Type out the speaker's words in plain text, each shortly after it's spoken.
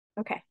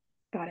Okay,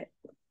 got it.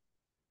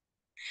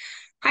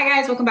 Hi,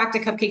 guys. Welcome back to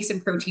Cupcakes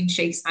and Protein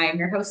Shakes. I am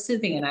your host,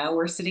 Savannah.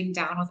 We're sitting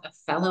down with a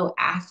fellow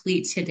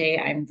athlete today.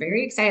 I'm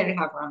very excited to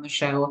have her on the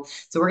show.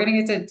 So, we're going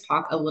to get to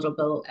talk a little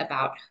bit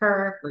about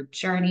her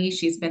journey.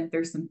 She's been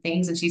through some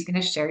things and she's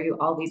going to share you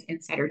all these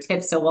insider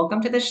tips. So,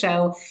 welcome to the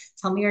show.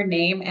 Tell me your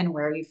name and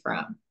where are you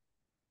from?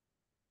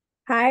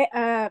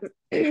 Hi,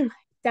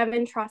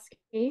 Devin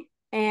Tropsky,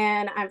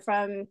 and I'm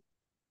from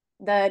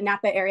the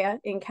Napa area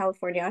in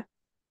California.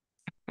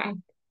 Okay,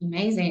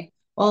 amazing.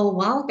 Well,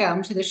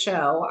 welcome to the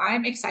show.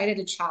 I'm excited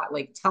to chat.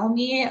 Like, tell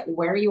me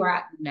where you are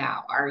at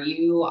now. Are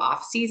you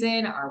off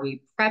season? Are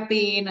we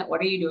prepping?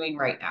 What are you doing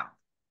right now?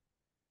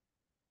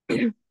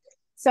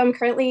 So I'm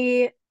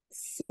currently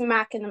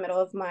smack in the middle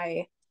of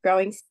my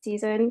growing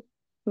season.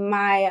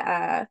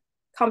 My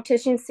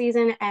competition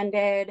season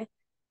ended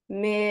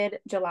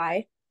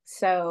mid-July.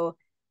 So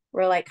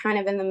we're like kind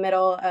of in the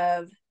middle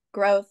of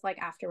growth, like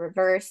after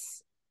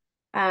reverse.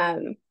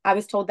 I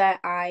was told that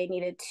I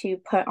needed to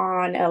put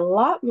on a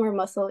lot more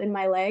muscle in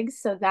my legs.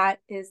 So that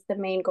is the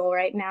main goal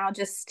right now,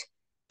 just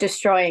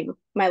destroying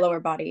my lower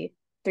body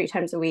 3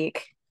 times a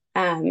week.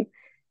 Um,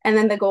 and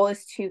then the goal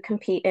is to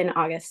compete in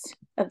August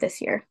of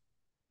this year.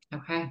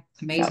 Okay,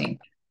 So, amazing.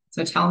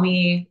 So tell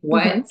me mhm.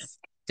 what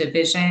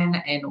division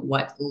and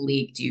what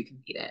league do you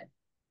compete in?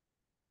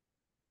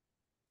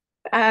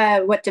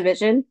 What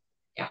division?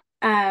 Yeah.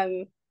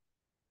 Um,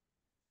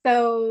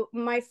 so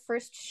my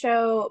first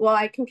show, well,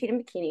 I compete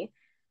in bikini.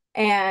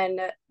 And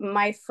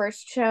my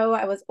first show,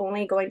 I was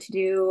only going to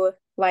do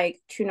like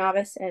true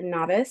novice and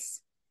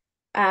novice.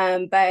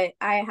 But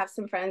I have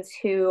some friends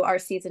who are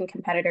seasoned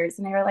competitors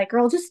and they were like,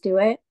 girl, just do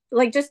it.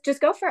 Like just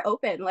go for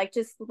open. Like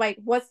just like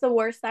what's the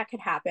worst that could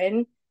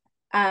happen?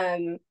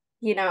 Um,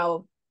 you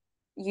know,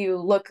 you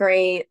look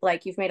great,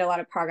 like you've made a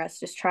lot of progress,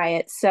 just try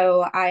it.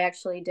 So I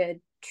actually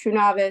did true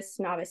novice,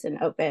 novice,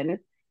 and open.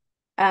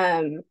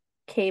 Um,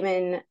 Came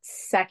in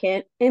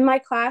second in my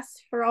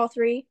class for all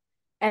three.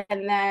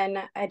 And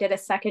then I did a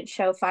second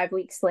show 5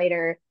 weeks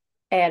later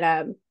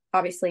and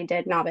obviously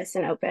did novice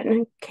and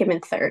open, came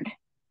in third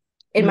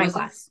in And my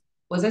class.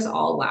 was this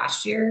all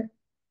last year?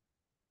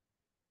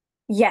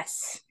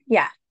 Yes.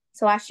 Yeah.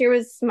 So last year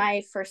was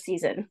my first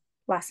season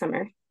last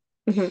summer.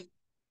 Hmm.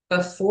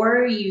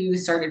 Before you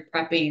started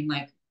prepping,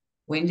 like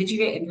when did you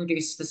get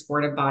introduced to the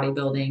sport of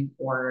bodybuilding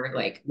or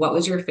like what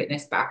was your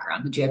fitness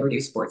background? Did you ever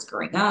do sports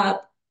growing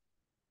up?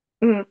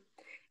 Hmm.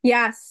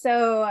 Yeah.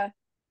 So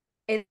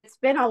it's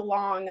been a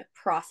long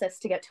process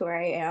to get to where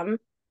I am.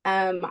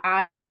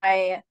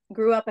 I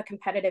grew up a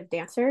competitive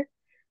dancer.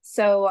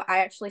 So I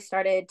actually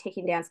started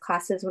taking dance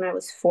classes when I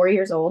was 4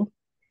 years old.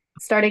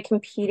 Started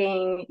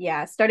competing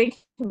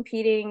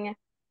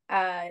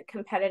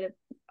competitive,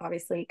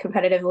 obviously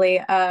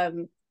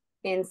competitively,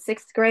 in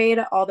sixth grade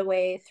all the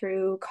way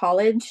through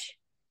college.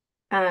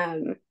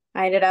 I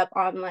ended up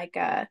on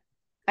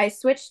I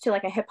switched to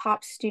like a hip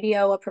hop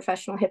studio, a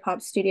professional hip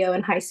hop studio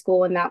in high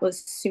school, and that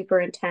was super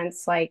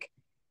intense, like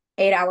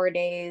 8 hour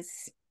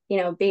days,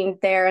 being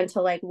there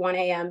until like 1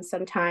 a.m.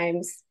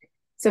 sometimes.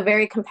 So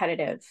very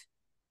competitive.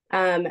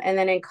 And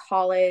then in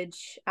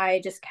college, I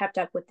just kept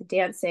up with the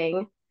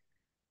dancing.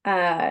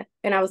 And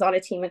I was on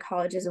a team in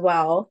college as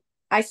well.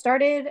 I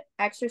started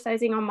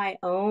exercising on my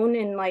own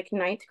in like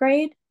ninth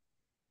grade,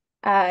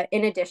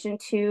 in addition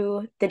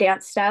to the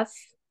dance stuff.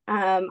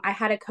 I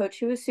had a coach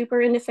who was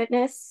super into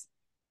fitness.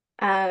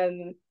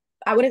 Um,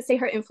 I wouldn't say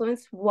her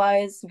influence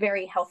was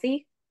very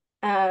healthy.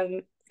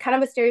 Kind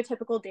of a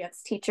stereotypical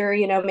dance teacher,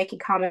 making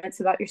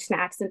comments about your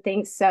snacks and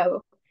things.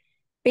 So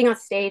being on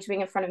stage, being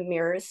in front of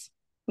mirrors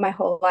my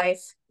whole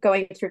life,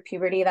 going through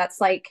puberty, that's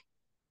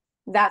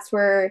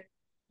where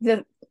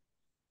the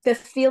the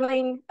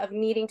feeling of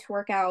needing to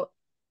work out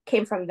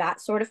came from that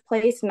sort of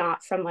place,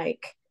 not from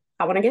like,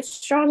 I want to get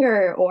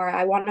stronger or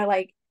I want to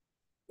like,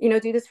 do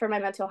this for my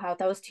mental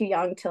health. I was too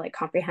young to like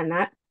comprehend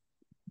that.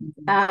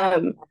 Mhm.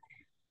 Um,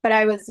 but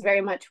I was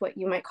very much what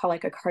you might call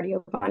like a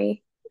cardio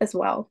bunny as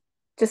well,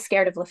 just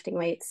scared of lifting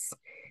weights.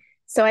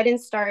 So I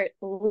didn't start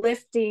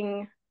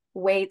lifting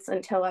weights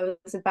until I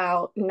was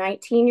about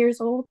 19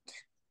 years old.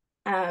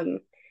 Um,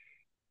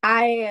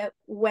 I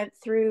went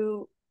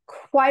through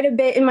quite a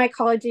bit in my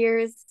college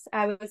years.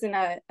 I was in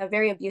a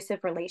very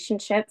abusive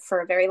relationship for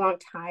a very long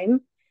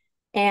time.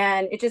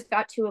 And it just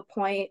got to a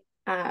point,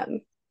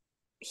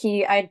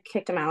 I'd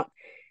kicked him out.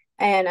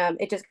 And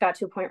it just got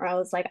to a point where I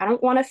was like, I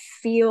don't want to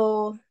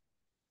feel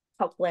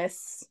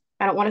helpless.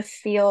 I don't want to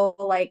feel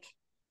like,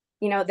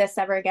 this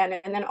ever again.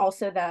 And then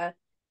also the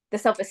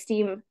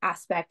self-esteem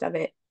aspect of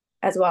it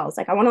as well. It's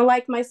like I want to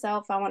like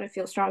myself. I want to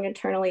feel strong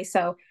internally.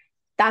 So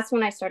that's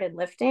when I started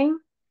lifting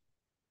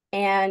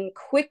and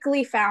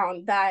quickly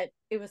found that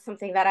it was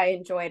something that I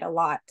enjoyed a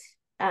lot.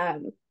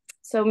 Um,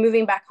 so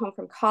moving back home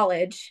from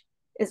college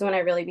is when I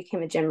really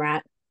became a gym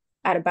rat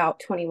at about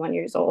 21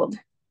 years old.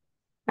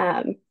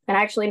 And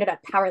I actually ended up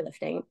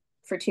powerlifting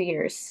for 2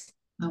 years.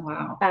 Oh,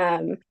 wow.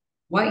 Um,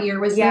 What year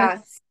was this?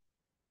 yeah,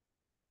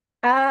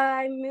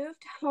 I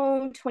moved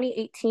home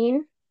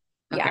 2018.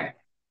 Yeah, Okay.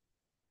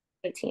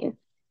 18.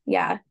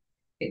 Yeah.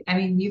 I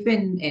mean, you've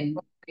been in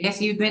I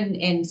guess you've been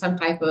in some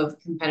type of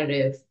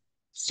competitive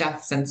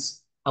stuff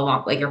since a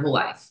long, like your whole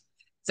life.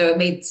 So it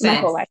made My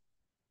whole sense. life.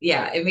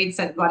 Yeah, it made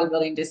sense.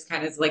 Bodybuilding just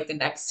kind of is like the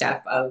next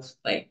step of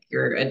like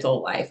your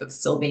adult life of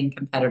still being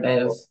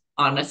competitive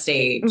on a Hmm.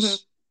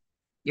 stage.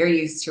 You're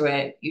used to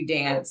it. You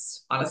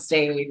dance on a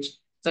stage.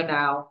 So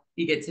now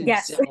you get to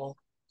Yes. still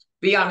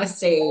be on a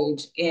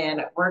stage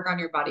and work on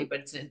your body,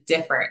 but it's a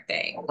different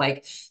thing.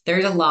 Like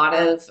there's a lot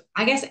of,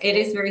 I guess it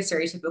is very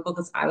stereotypical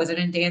because I was in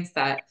a dance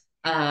that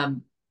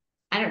um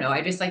I don't know.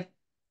 I just like,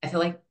 I feel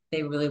like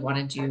they really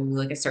wanted you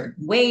like a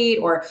certain weight.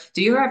 Or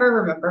do you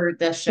ever remember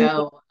the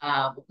Mhm. show?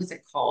 What was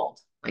it called?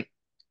 Like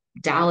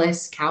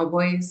Dallas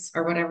Cowboys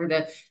or whatever,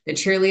 the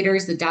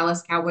cheerleaders, the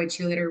Dallas Cowboy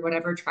cheerleader,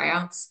 whatever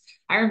tryouts.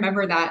 I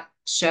remember that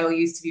show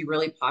used to be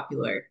really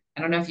popular.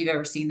 I don't know if you've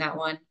ever seen that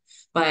one,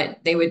 but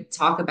they would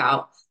talk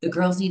about the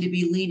girls need to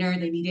be leaner,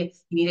 they need to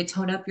you need to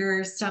tone up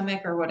your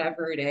stomach or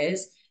whatever it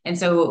is. And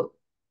so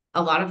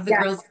a lot of the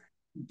Yeah. girls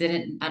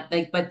didn't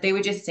like, but they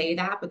would just say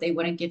that, but they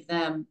wouldn't give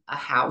them a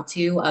how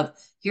to of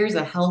here's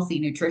a healthy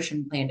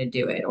nutrition plan to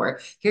do it, or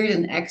here's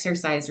an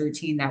exercise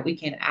routine that we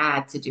can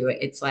add to do it.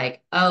 It's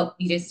like, oh,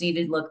 you just need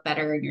to look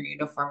better in your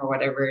uniform or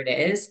whatever it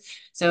is.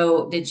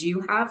 So, did you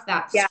have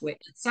that Yeah.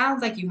 switch? It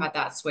sounds like you had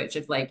that switch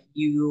of like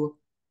you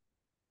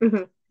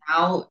Hmm.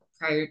 now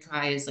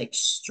prioritize like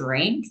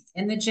strength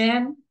in the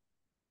gym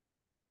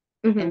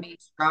and Hmm. being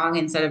strong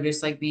instead of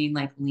just like being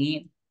like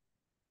lean.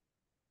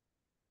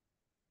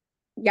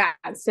 Yeah.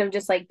 So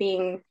just like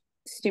being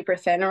super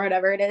thin or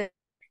whatever it is.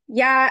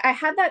 Yeah, I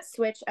had that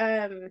switch.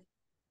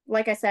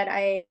 Like I said,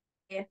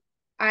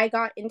 I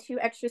got into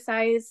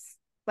exercise,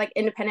 like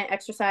independent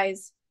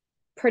exercise,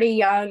 pretty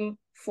young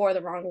for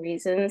the wrong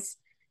reasons.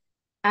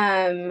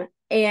 And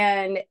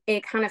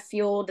it kind of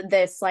fueled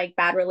this like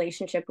bad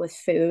relationship with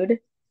food.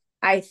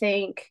 I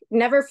think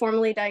never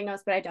formally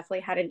diagnosed, but I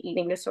definitely had an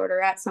eating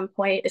disorder at some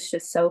point. It's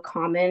just so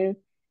common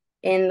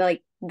in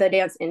like the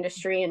dance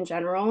industry in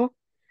general.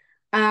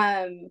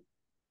 Um,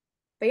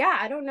 but yeah,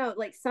 I don't know,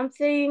 like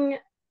something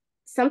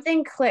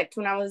clicked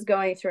when I was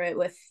going through it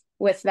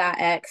with that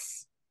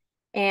ex.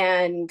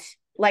 And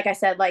like I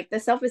said, like the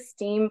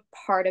self-esteem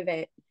part of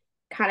it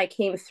kind of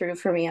came through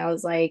for me. I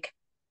was like,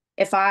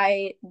 if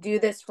I do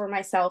this for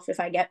myself, if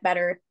I get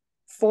better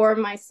for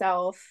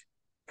myself,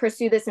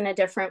 pursue this in a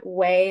different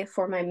way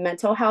for my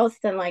mental health,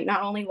 then like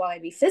not only will I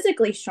be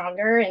physically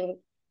stronger and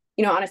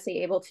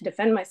honestly able to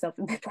defend myself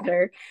a bit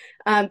better,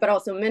 but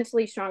also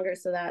mentally stronger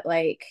so that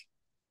like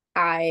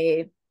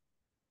I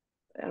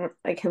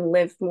I can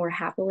live more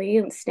happily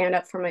and stand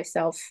up for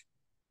myself,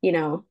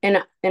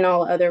 in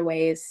all other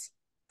ways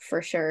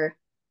for sure.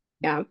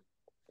 Yeah.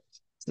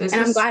 So this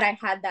And I'm is, glad I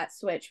had that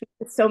switch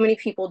because so many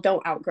people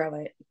don't outgrow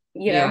it.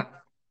 yeah.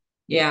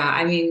 Yeah,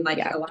 I mean, like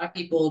Yeah. a lot of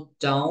people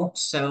don't.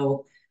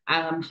 So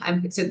I'm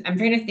trying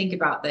to think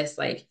about this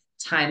like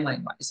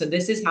timeline wise. So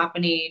this is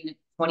happening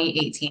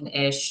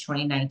 2018-ish,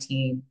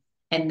 2019.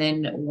 And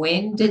then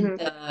when did Hmm.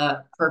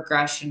 the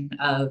progression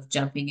of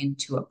jumping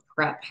into a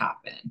prep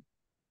happen?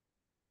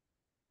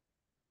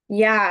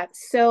 Yeah.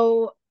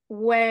 So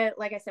when,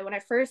 like I said, when I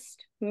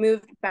first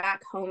moved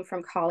back home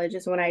from college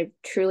is when I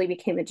truly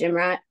became a gym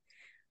rat.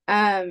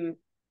 Um,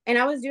 and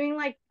I was doing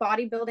like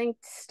bodybuilding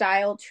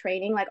style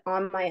training like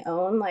on my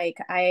own. Like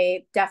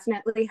I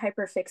definitely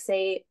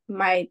hyperfixate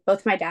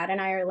both my dad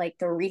and I are like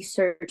the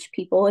research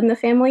people in the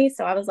family.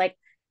 So I was like,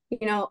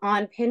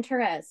 on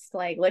Pinterest,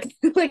 like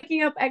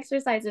looking up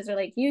exercises or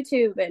like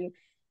YouTube and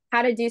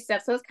how to do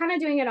stuff. So I was kind of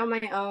doing it on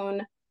my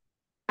own.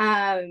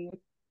 Um,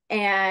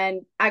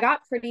 and I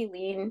got pretty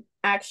lean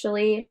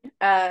actually.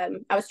 I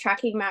was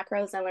tracking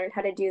macros. I learned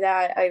how to do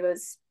that. I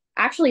was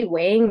actually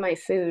weighing my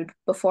food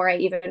before I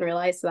even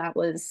realized that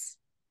was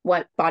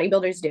what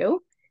bodybuilders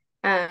do.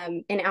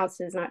 In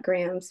ounces, not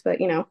grams, but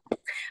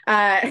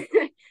Uh,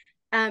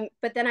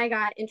 but then I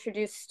got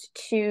introduced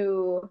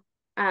to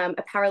a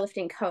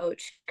powerlifting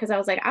coach because I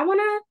was like,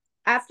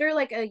 after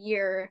like a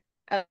year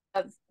of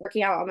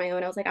working out on my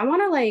own, I was like, I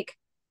want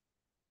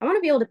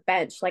to be able to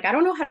bench. Like I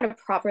don't know how to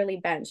properly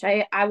bench.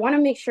 I want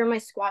to make sure my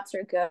squats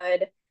are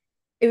good.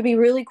 It would be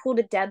really cool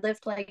to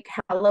deadlift like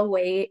hella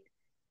weight.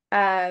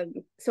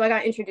 So I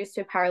got introduced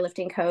to a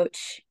powerlifting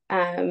coach,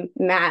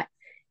 Matt,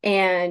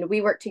 and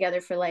we worked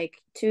together for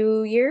like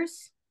 2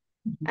 years.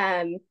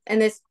 And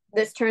this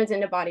turns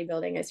into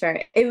bodybuilding. I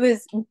started. It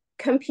was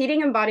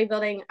competing in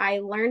bodybuilding. I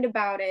learned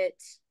about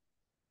it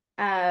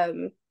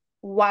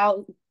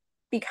while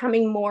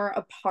becoming more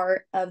a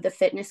part of the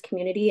fitness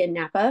community in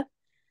Napa.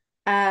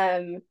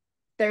 Um,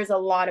 there's a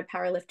lot of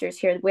powerlifters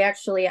here.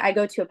 I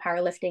go to a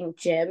powerlifting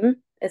gym.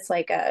 It's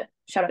like a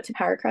shout out to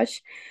Power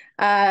Crush.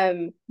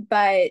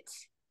 But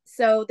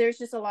so there's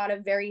just a lot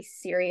of very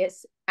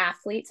serious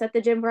athletes at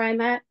the gym where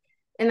I'm at.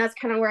 And that's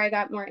kind of where I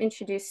got more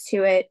introduced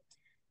to it.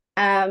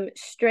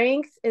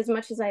 Strength, as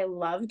much as I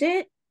loved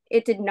it,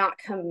 it did not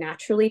come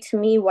naturally to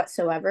me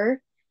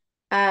whatsoever.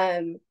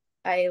 Um,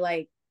 I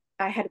like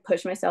I had to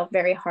push myself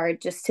very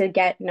hard just to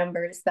get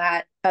numbers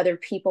that other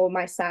people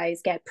my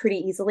size get pretty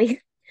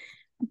easily.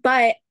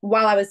 But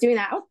while I was doing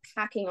that, I was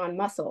packing on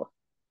muscle.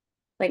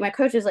 Like my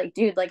coach is like,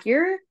 dude, like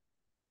you're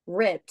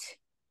ripped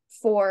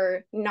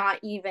for not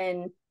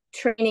even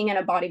training in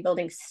a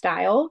bodybuilding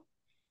style.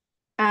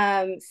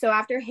 So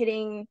after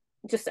hitting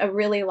just a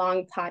really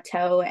long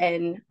plateau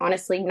and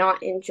honestly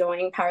not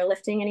enjoying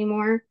powerlifting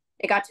anymore,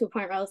 it got to a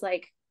point where I was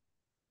like,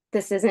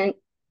 this isn't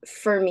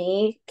for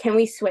me. Can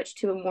we switch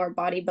to a more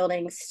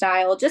bodybuilding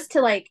style just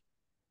to like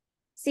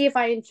see if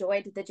I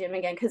enjoyed the gym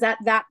again? Because at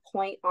that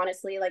point,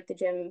 honestly, like the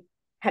gym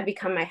had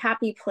become my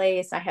happy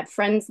place. I had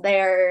friends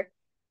there.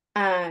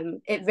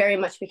 It very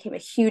much became a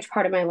huge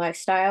part of my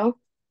lifestyle.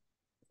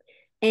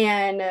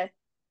 And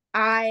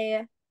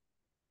I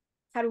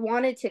had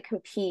wanted to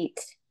compete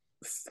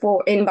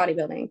for in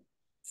bodybuilding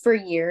for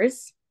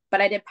years, but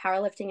I did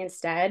powerlifting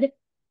instead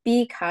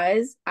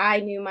because I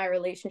knew my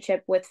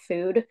relationship with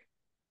food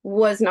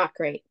was not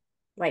great,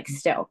 like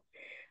still.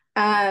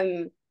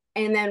 Um,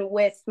 and then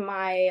with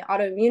my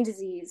autoimmune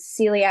disease,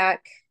 celiac,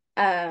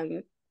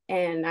 and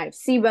I have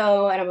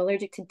SIBO, and I'm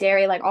allergic to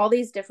dairy, like all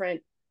these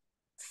different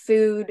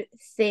food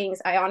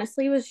things, I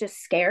honestly was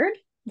just scared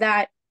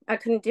that I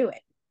couldn't do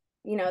it.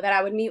 You know, that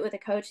I would meet with a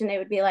coach and they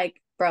would be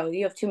like, bro,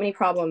 you have too many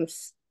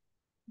problems.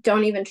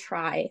 Don't even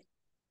try.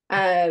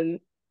 Um,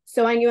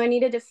 so I knew I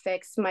needed to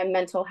fix my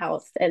mental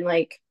health and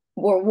like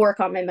or work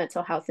on my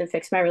mental health and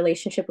fix my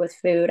relationship with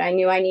food. I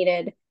knew I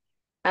needed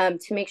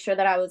to make sure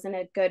that I was in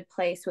a good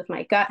place with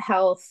my gut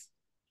health.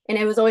 And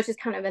it was always just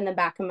kind of in the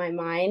back of my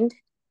mind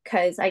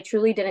because I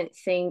truly didn't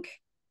think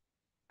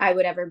I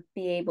would ever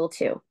be able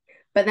to.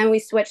 But then we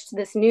switched to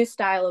this new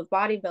style of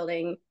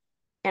bodybuilding,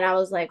 and I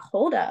was like,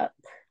 hold up,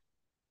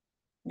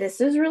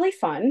 this is really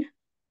fun.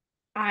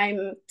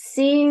 I'm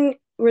seeing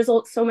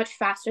results so much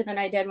faster than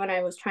I did when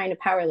I was trying to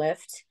power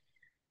lift.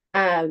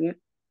 Um,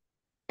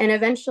 and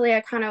eventually I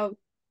kind of,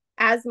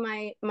 as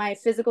my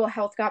physical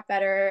health got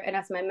better and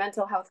as my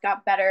mental health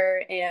got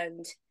better,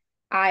 and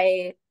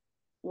I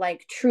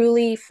like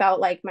truly felt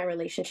like my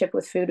relationship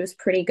with food was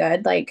pretty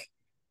good. Like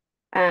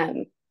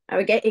um I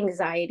would get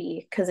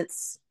anxiety because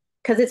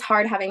it's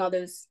hard having all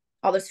those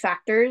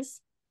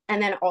factors,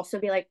 and then also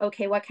be like,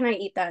 okay, what can I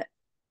eat that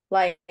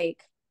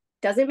like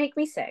doesn't make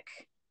me sick,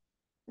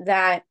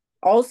 that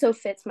also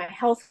fits my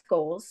health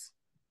goals,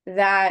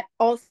 that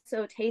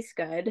also tastes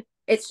good.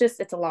 It's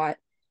just it's a lot.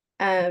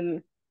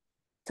 um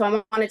so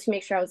I wanted to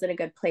make sure I was in a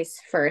good place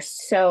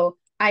first. So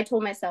I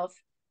told myself,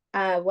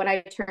 when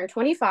I turn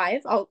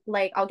 25,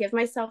 I'll give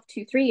myself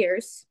 2 3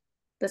 years.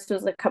 This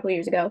was a couple of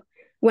years ago.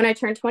 When I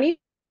turn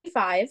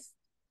 25,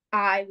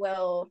 I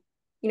will,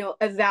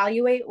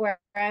 evaluate where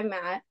I'm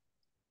at,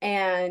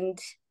 and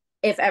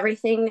if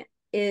everything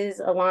is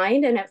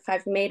aligned and if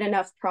I've made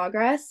enough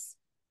progress,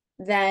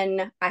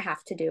 then I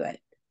have to do it.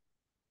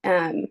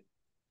 Um,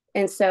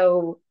 and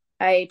so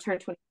I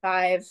turned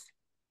 25.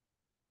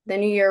 The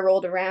new year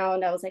rolled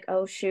around. I was like,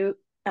 oh, shoot.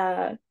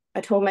 I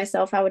told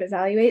myself I would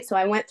evaluate. So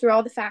I went through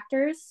all the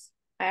factors.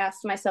 I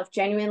asked myself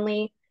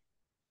genuinely,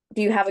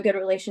 do you have a good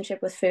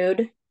relationship with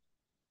food?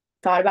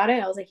 Thought about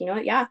it. I was like, you know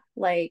what? Yeah,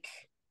 like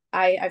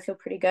I feel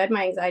pretty good.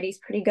 My anxiety is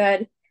pretty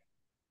good.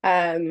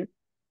 Um,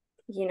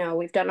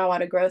 we've done a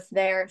lot of growth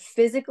there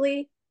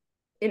physically,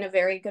 in a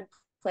very good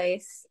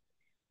place.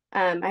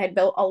 I had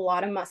built a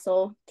lot of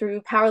muscle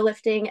through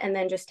powerlifting and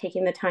then just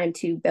taking the time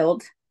to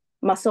build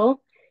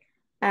muscle.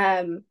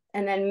 And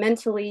then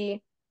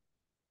mentally,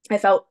 I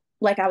felt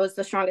like I was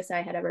the strongest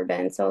I had ever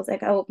been. So I was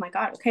like, oh my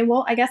God, okay,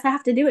 well, I guess I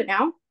have to do it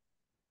now.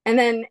 And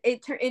then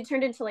it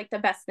turned into like the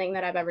best thing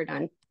that I've ever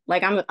done.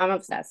 Like I'm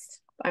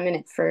obsessed. I'm in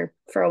it for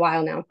a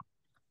while now.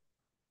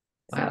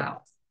 So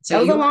Wow. So that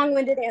was a you were,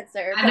 long-winded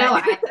answer, I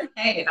know, but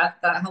hey,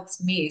 that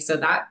helps me. So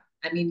that,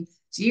 I mean,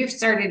 so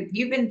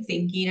you've been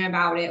thinking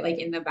about it like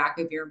in the back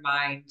of your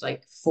mind,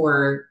 like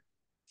for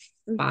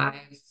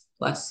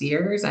 5+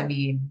 years. I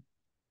mean,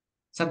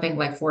 something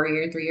like 4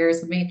 years, 3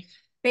 years. I mean,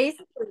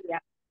 basically, yeah,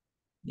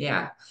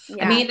 yeah. I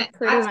yeah, mean,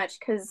 pretty much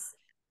because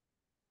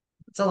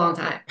it's a long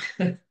time.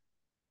 it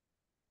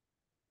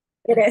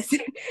is.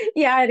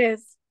 Yeah, it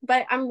is.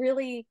 But I'm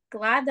really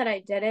glad that I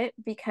did it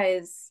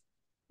because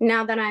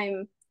now that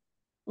I'm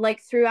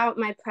like throughout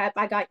my prep,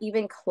 I got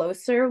even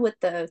closer with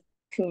the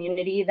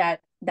community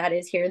that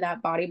is here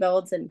that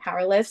bodybuilds and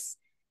powerlifts.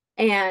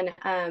 And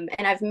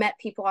I've met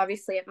people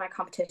obviously at my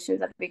competitions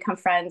that have become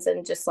friends,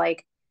 and just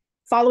like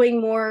following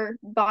more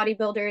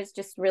bodybuilders,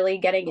 just really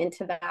getting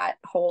into that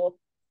whole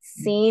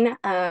scene.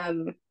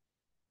 And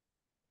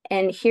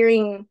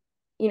hearing,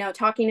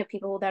 talking to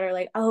people that are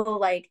like, oh,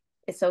 like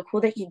it's so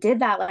cool that you did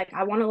that. Like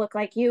I want to look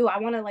like you. I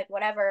want to like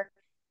whatever.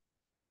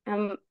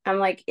 I'm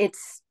like, it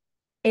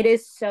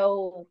is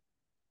so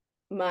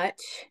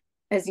much,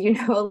 as you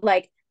know,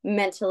 like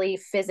mentally,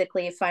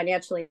 physically,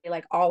 financially,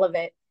 like all of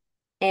it.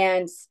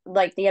 And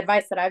like the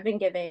advice that I've been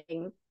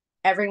giving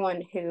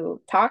everyone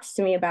who talks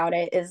to me about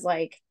it is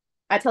like,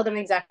 I tell them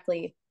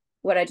exactly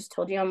what I just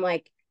told you. I'm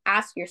like,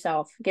 ask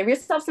yourself, give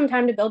yourself some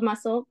time to build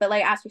muscle, but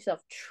like ask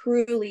yourself,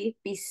 truly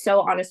be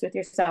so honest with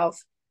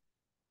yourself.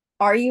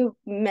 Are you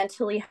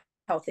mentally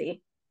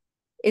healthy?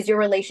 Is your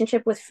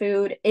relationship with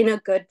food in a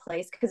good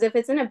place? Because if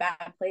it's in a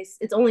bad place,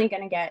 it's only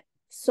going to get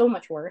so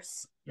much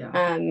worse. Yeah.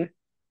 Um,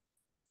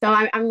 So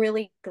I'm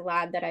really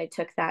glad that I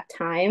took that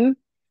time.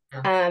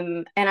 Yeah.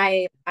 And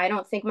I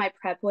don't think my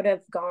prep would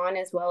have gone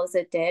as well as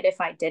it did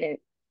if I didn't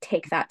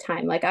take that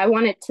time. Like I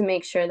wanted to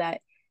make sure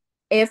that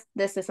if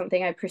this is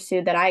something I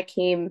pursued, that I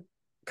came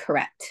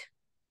correct.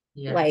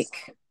 Yes.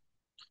 Like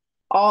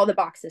all the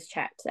boxes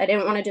checked. I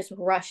didn't want to just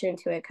rush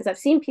into it because I've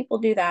seen people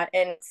do that,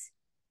 and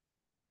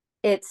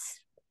it's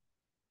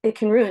it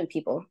can ruin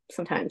people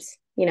sometimes,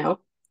 you know?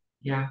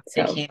 Yeah,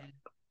 it So, can.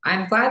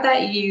 I'm glad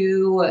that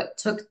you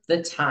took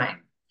the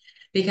time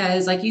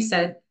because, like you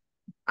said,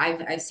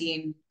 I've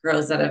seen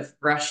girls that have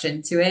rushed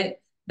into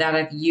it that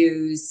have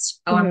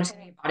used, oh, I'm mhm. just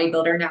gonna be a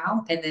bodybuilder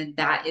now, and then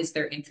that is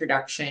their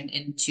introduction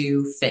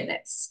into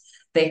fitness.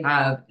 They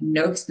have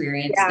no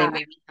experience. They Yeah.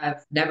 maybe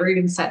have never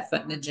even set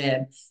foot in the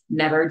gym,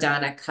 never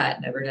done a cut,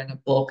 never done a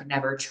bulk,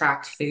 never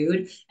tracked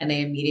food, and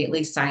they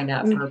immediately sign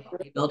up for a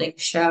Mhm. bodybuilding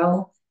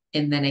show,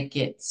 and then it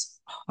gets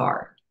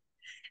hard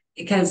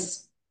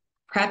because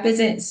prep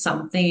isn't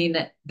something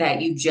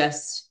that you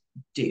just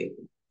do.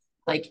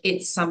 Like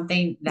it's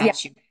something Yeah.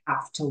 that you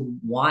have to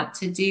want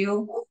to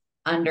do,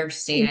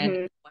 understand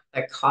Hmm. what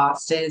the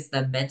cost is,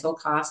 the mental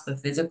cost, the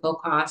physical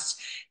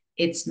cost.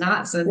 It's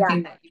not Yeah.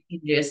 something that you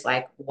can just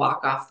like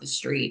walk off the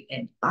street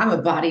and I'm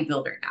a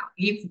bodybuilder now.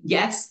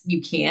 Yes,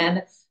 you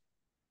can.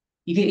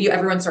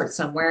 Everyone starts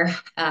somewhere.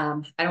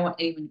 I don't want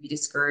anyone to be Yeah.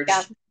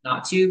 discouraged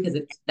not to, because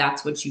if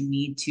that's what you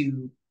need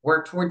to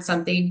work towards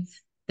something,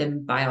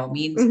 then by all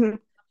means, Hmm.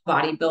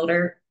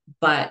 bodybuilder,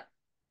 but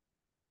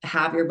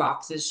have your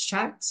boxes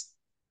checked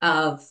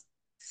of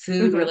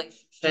food Hmm.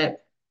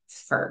 relationship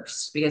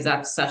first, because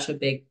that's such a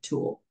big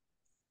tool.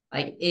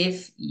 Like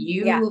if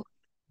Yeah. you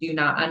do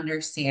not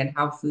understand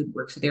how food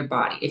works with your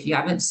body, if you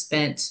haven't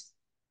spent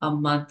a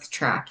month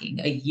tracking,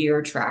 a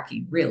year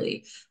tracking,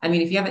 really, I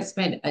mean, if you haven't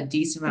spent a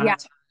decent amount Yeah.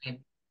 of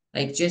time,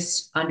 like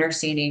just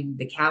understanding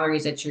the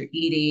calories that you're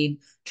eating,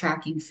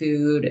 tracking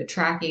food,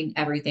 tracking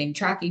everything,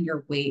 tracking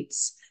your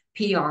weights,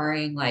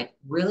 PRing, like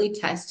really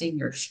testing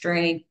your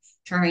strength,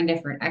 trying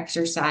different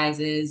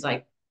exercises.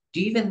 Like,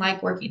 do you even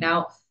like working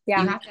out? You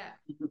Yeah. have to,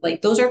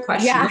 like, those are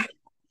questions. Yeah.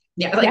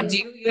 Yeah, Yeah. like, do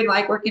you even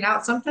like working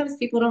out? Sometimes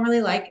people don't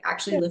really like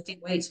actually lifting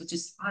weights, which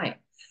is fine.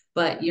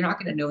 But you're not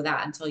going to know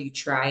that until you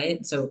try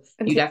it. So you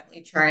Until,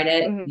 definitely tried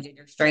it. mhm. You did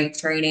your strength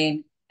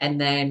training and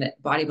then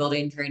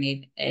bodybuilding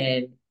training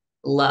and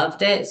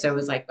loved it. So it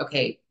was like,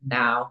 okay,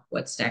 now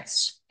what's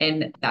next?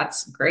 And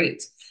that's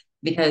great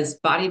because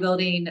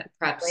bodybuilding Like,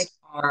 preps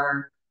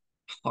are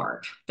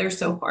hard. They're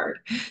so hard.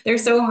 They're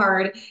so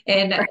hard.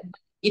 And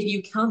if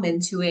you come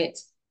into it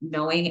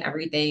knowing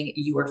everything,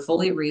 you are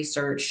fully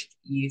researched.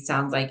 You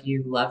sounds like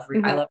you love, I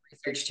mhm. love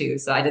research too.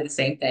 So I did the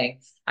same thing.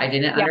 I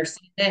didn't Yeah.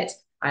 understand it.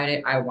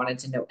 I wanted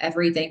to know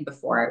everything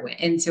before I went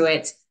into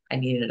it. I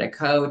needed a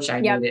coach.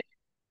 I Yeah. needed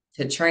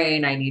to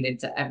train. I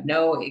needed to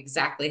know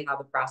exactly how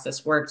the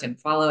process worked and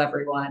follow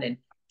everyone and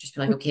just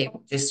be like, okay,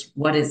 just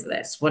what is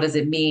this? What does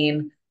it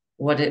mean?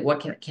 What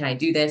can I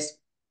do this?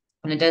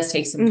 And it does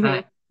take some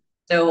time. Hmm.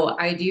 So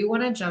I do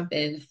want to jump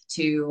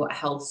into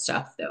health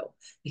stuff though,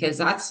 because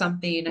that's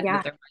something Yeah.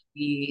 that there might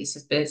be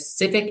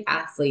specific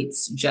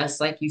athletes,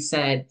 just like you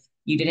said,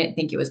 you didn't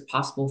think it was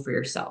possible for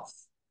yourself.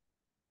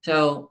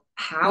 So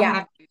how Yeah.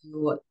 have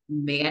you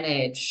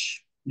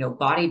managed,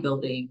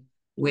 bodybuilding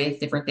with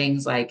different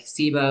things like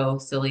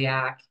SIBO,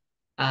 celiac,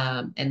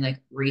 and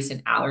like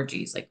recent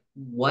allergies? Like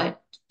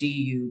what do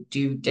you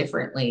do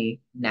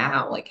differently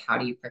now? Like how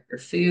do you prep your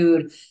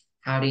food?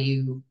 How do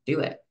you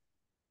do it?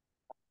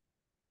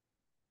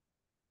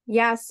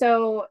 Yeah.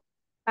 So,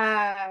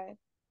 uh,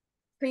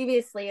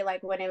 previously,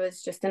 like when it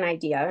was just an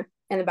idea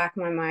in the back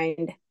of my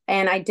mind,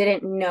 and I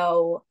didn't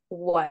know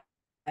what,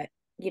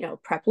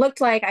 prep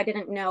looked like. I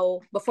didn't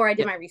know before I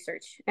did Yeah. my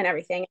research and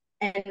everything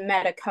and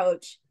met a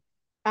coach.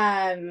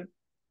 Um,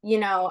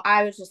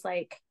 I was just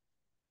like,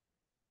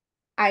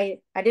 I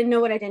didn't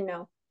know what I didn't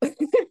know.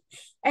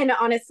 And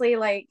honestly,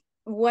 like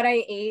what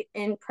I ate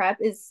in prep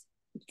is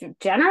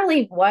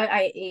generally what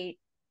I ate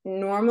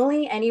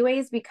normally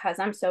anyways because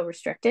I'm so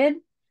restricted.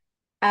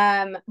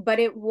 But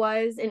it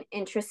was an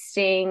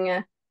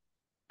interesting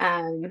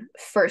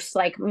first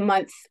like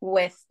month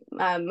with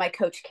my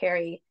coach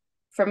Carrie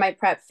for my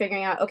prep,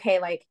 figuring out okay,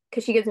 like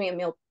because she gives me a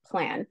meal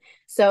plan,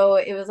 so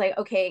it was like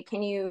okay,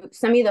 can you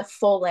send me the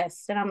full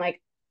list? And I'm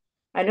like,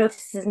 I know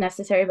this is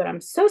necessary, but I'm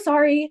so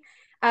sorry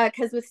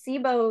because with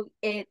SIBO,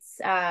 it's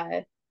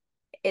a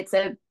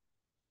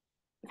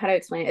how do I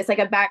explain it? It's like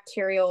a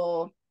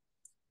bacterial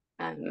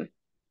um,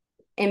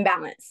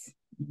 imbalance,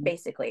 Mhm.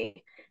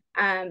 basically.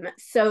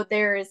 So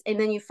and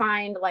then you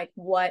find like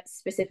what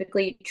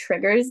specifically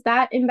triggers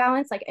that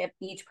imbalance. Like if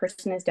each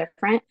person is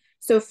different.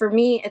 So for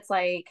me, it's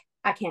like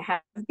I can't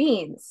have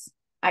beans.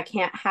 I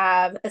can't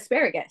have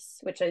asparagus,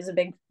 which is a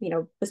big,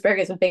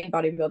 asparagus is a big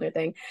bodybuilder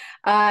thing.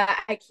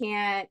 I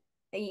can't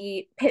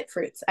eat pit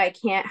fruits. I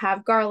can't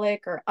have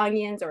garlic or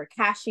onions or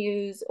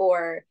cashews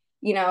or,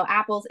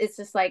 apples. It's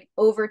just like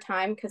over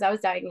time, because I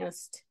was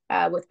diagnosed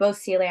with both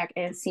celiac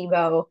and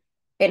SIBO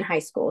in high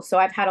school. So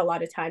I've had a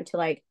lot of time to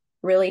like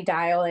really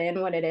dial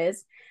in what it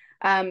is.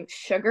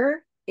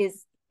 Sugar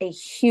is a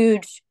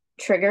huge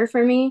trigger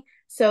for me.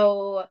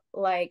 So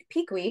like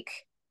peak week,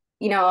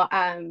 you know,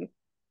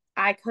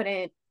 I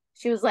couldn't,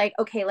 she was like,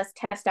 okay, let's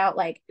test out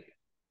like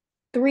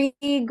 3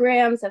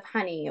 grams of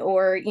honey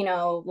or,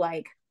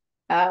 like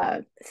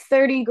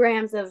 30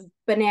 grams of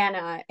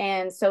banana.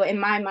 And so in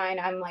my mind,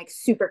 I'm like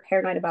super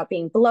paranoid about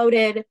being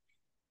bloated.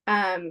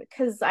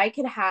 Because I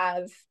could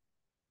have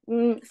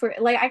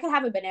I could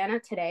have a banana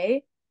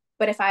today,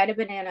 but if I had a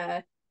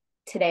banana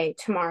today,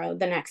 tomorrow,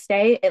 the next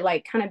day, it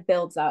like kind of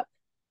builds up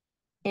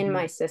in Mhm.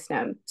 my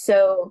system.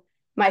 So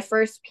my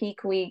first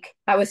peak week,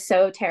 I was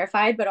so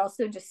terrified, but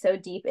also just so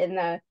deep in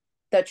the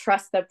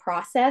trust the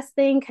process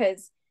thing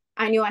because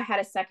I knew I had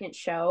a second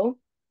show.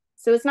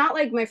 So it's not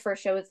like my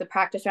first show was the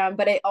practice round,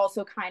 but it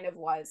also kind of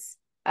was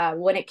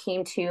when it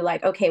came to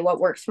like, okay, what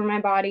works for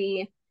my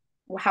body?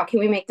 How can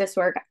we make this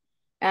work?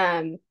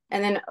 And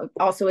then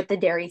also with the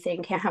dairy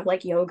thing, can't have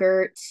like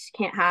yogurt,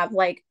 can't have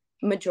like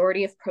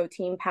majority of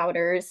protein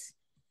powders,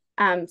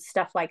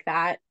 stuff like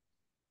that.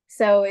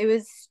 So it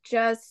was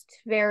just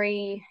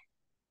very,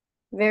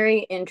 very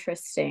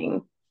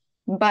interesting.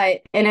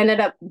 But it ended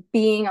up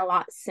being a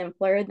lot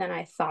simpler than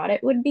I thought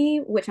it would be,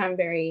 which I'm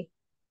very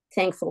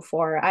thankful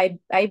for. I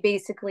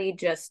basically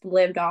just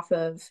lived off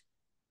of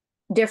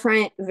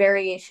different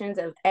variations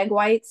of egg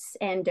whites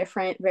and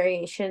different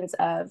variations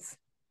of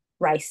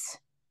rice.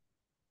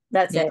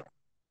 That's Yeah. it.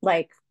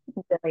 Like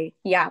really,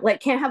 yeah, like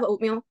can't have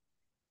oatmeal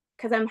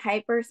because I'm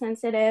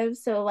hypersensitive.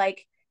 So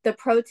like the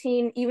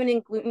protein, even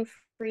in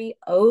gluten-free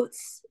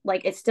oats,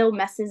 like it still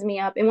messes me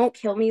up. It won't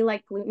kill me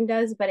like gluten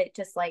does, but it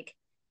just like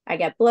I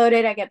get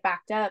bloated, I get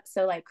backed up.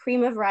 So like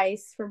cream of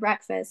rice for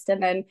breakfast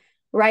and then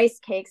rice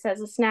cakes as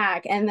a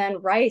snack and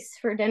then rice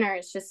for dinner.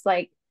 It's just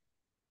like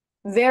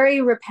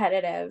very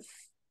repetitive.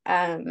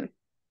 Um,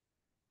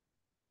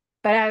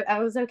 but I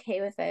was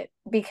okay with it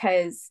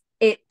because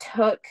it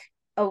took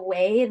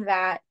away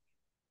that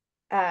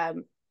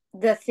um,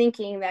 the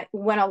thinking that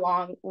went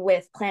along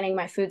with planning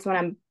my foods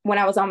when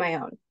I was on my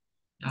own.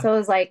 Yeah. So it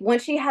was like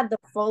once she had the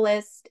full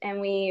list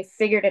and we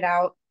figured it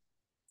out,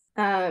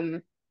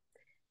 um,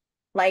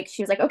 like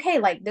she was like, okay,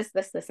 like this,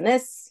 and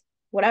this,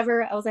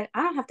 whatever. I was like,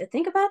 I don't have to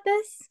think about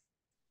this.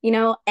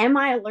 Am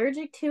I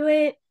allergic to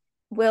it?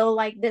 Will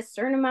like this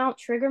certain amount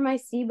trigger my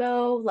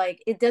SIBO?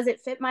 Like it does it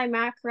fit my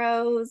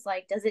macros?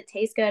 Like does it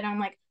taste good? I'm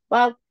like,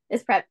 well,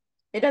 it's prep.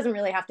 It doesn't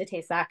really have to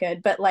taste that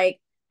good, but like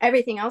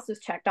everything else was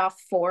checked off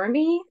for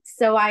me.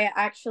 So I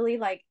actually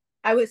like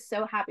I was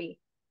so happy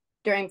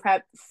during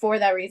prep for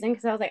that reason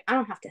because I was like, I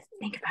don't have to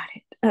think about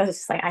it. I was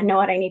just like, I know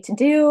what I need to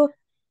do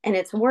and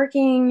it's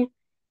working.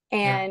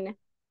 Yeah. And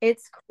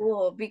it's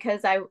cool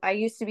because I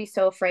used to be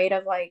so afraid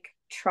of like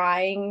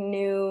trying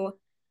new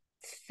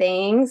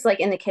things like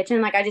in the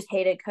kitchen. Like I just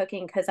hated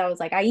cooking because I was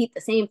like, I eat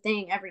the same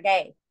thing every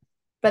day.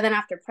 But then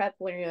after prep,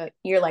 when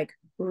you're like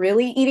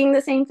really eating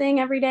the same thing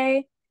every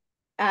day,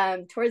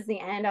 towards the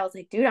end, I was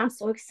like, dude, I'm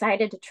so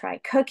excited to try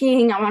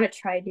cooking. I want to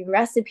try new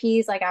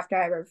recipes. Like after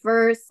I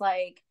reverse,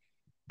 like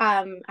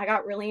I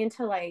got really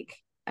into like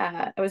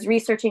I was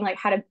researching like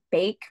how to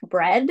bake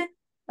bread.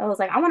 I was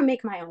like, I want to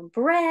make my own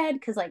bread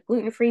because like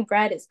gluten-free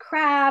bread is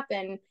crap.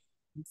 And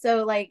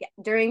so like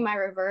during my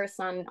reverse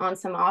on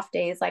some off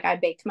days, like I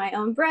baked my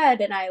own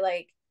bread and I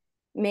like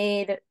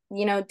made,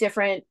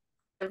 different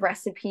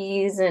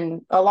recipes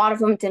and a lot of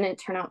them didn't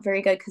turn out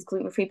very good because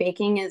gluten-free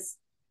baking is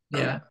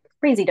Yeah.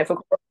 crazy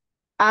difficult.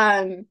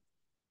 Um,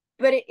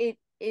 but it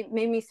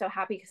made me so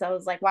happy because I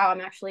was like, wow,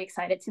 I'm actually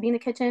excited to be in the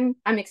kitchen.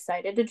 I'm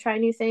excited to try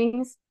new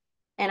things.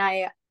 And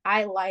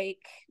I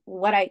like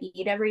what I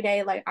eat every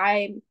day. Like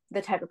I'm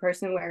the type of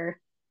person where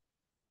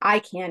I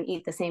can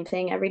eat the same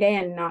thing every day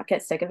and not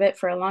get sick of it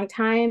for a long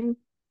time.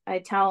 I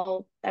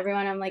tell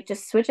everyone I'm like,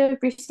 just switch up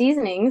your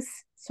seasonings,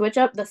 switch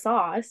up the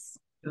sauce.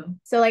 Yeah.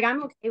 So like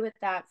I'm okay with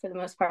that for the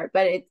most part,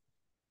 but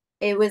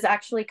it was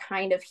actually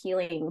kind of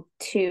healing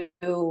to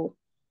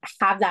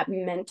have that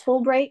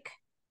mental break,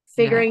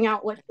 Yeah. figuring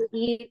out what to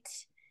eat.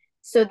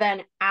 So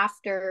then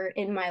after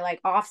in my like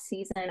off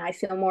season, I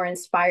feel more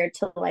inspired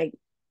to like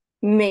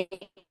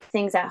make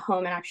things at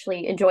home and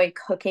actually enjoy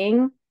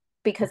cooking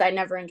because I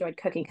never enjoyed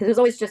cooking because it was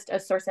always just a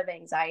source of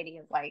anxiety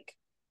of like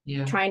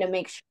Yeah. trying to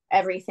make sure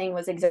everything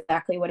was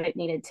exactly what it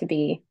needed to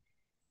be.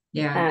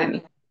 Yeah. I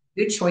mean, Um,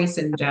 good choice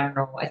in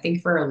general. I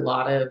think for a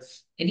lot of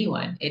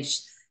anyone,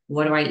 it's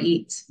what do I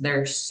eat?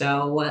 There's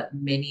so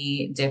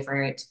many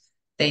different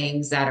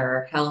things that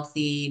are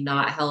healthy,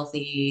 not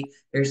healthy.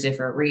 There's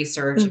different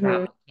research mhm.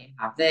 about can't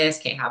have this,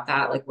 can't have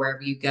that. Like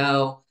wherever you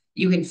go,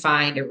 you can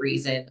find a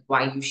reason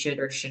why you should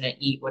or shouldn't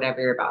eat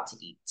whatever you're about to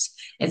eat.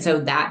 And so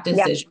that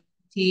Yeah. decision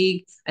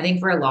fatigue, I think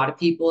for a lot of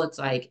people, it's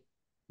like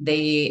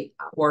they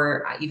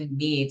or even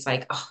me, it's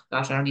like, oh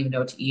gosh, I don't even know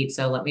what to eat.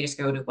 So let me just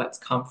go to what's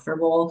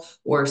comfortable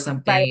or Right.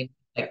 something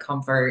that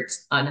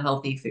comforts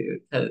unhealthy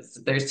food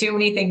because there's too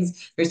many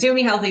things, there's too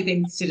many healthy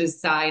things to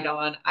decide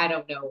on. I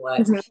don't know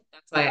what. Mhm.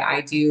 That's why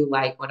I do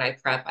like when I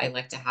prep, I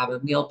like to have a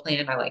meal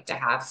plan. I like to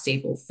have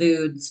staple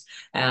foods,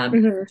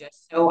 Mhm.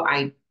 just so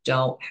I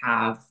don't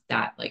have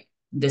that like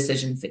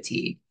decision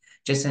fatigue.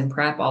 Just in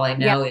prep, all I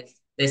Yeah. know is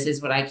this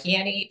is what I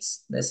can eat.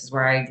 This is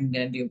where I'm going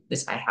to do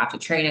this. I have to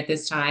train at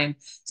this time.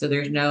 So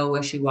there's no Yep.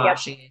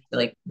 wishy-washy.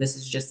 Like this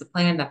is just the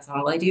plan. That's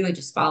all I do. I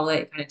just follow it.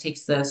 It kind of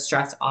takes the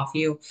stress off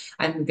you.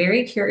 I'm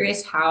very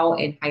curious how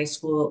in high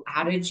school,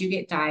 how did you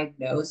get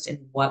diagnosed and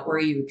what were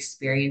you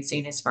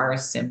experiencing as far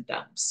as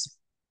symptoms?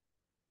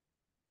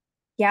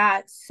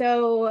 Yeah.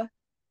 So,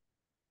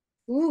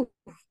 ooh.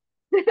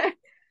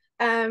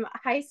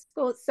 High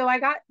school. So I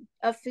got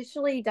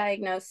officially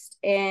diagnosed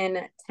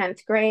in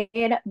 10th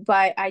grade,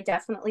 but I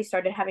definitely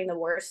started having the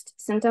worst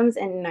symptoms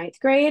in ninth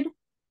grade.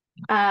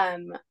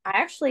 I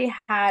actually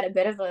had a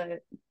bit of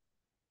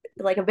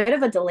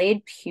a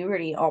delayed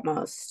puberty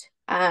almost.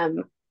 I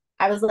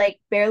was like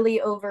barely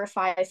over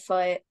 5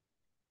 foot.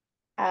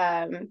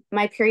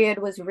 My period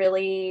was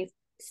really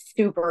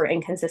super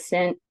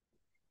inconsistent,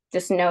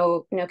 just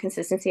no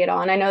consistency at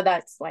all. And I know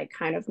that's like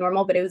kind of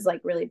normal, but it was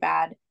like really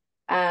bad.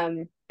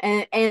 And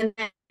then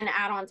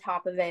add on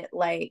top of it,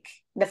 like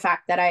the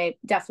fact that I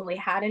definitely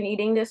had an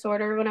eating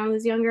disorder when I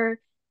was younger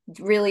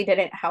really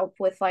didn't help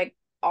with like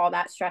all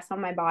that stress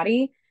on my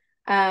body.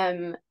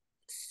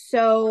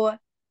 So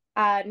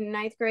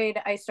ninth grade,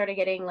 I started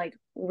getting like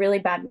really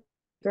bad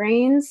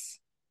grains.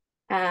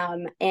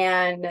 And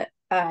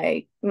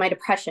my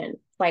depression,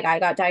 like I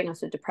got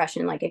diagnosed with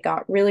depression, like it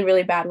got really,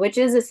 really bad, which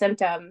is a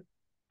symptom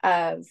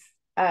of,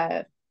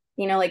 uh,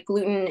 like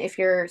gluten. If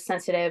you're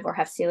sensitive or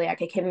have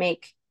celiac, it can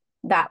make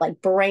that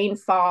like brain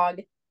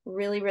fog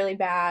really, really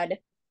bad,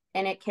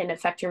 and it can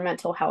affect your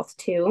mental health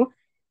too.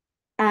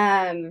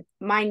 My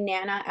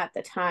nana at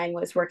the time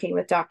was working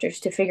with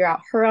doctors to figure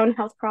out her own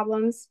health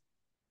problems,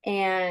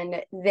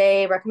 and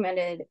they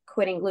recommended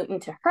quitting gluten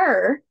to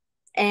her,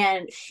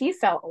 and she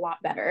felt a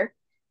lot better.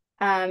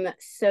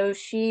 So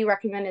she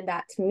recommended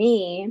that to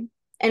me.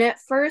 And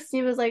at first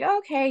it was like,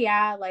 okay,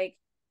 yeah, like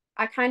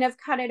I kind of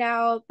cut it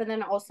out, but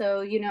then also,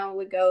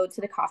 would go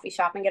to the coffee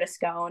shop and get a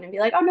scone and be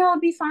like, oh no, it'll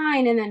be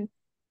fine. And then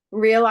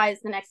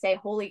realize the next day,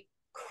 holy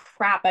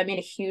crap, I made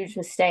a huge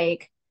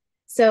mistake.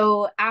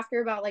 So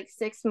after about like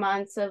 6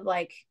 months of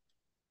like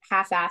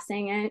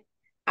half-assing it,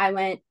 I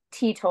went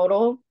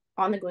teetotal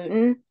on the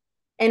gluten.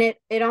 And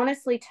it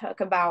honestly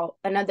took about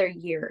another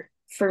year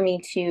for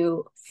me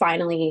to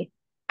finally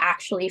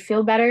actually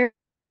feel better.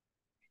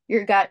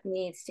 Your gut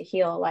needs to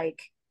heal.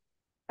 Like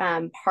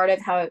part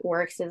of how it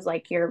works is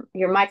like your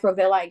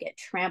microvilli get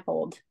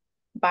trampled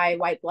by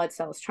white blood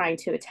cells trying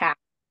to attack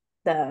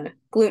the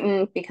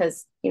gluten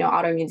because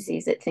autoimmune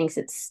disease, it thinks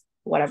it's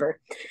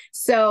whatever.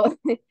 So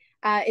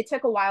it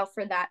took a while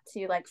for that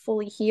to like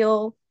fully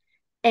heal,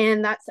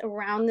 and that's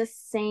around the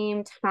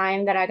same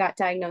time that I got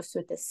diagnosed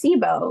with the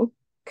SIBO,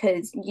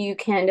 because you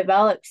can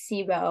develop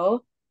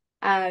SIBO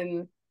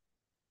um,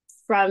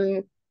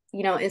 from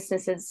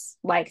instances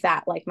like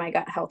that. Like my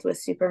gut health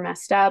was super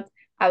messed up.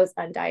 I was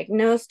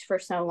undiagnosed for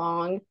so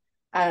long,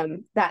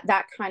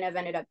 that kind of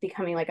ended up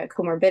becoming like a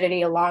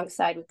comorbidity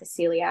alongside with the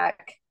celiac.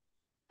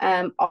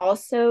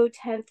 Also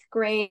 10th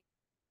grade,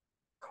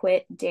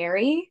 quit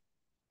dairy,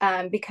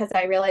 because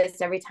I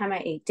realized every time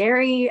I ate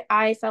dairy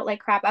I felt like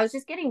crap. I was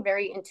just getting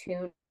very in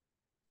tune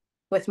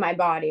with my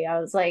body. I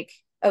was like,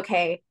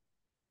 okay,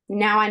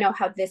 now I know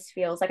how this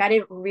feels. Like I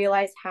didn't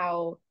realize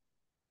how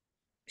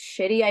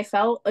shitty I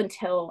felt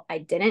until I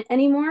didn't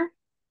anymore.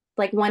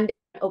 Like one day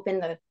I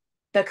opened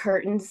the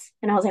curtains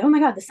and I was like, oh my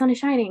god, the sun is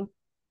shining.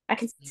 I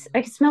can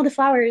I can smell the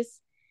flowers.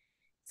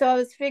 So I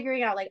was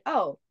figuring out like,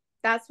 oh,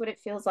 that's what it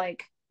feels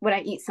like when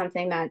I eat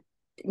something that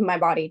my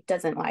body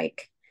doesn't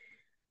like.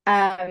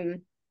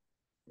 Um,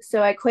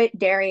 so I quit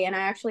dairy and I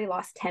actually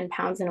lost 10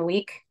 pounds in a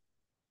week.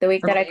 The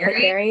week From that I quit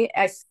dairy?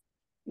 dairy,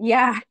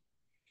 yeah,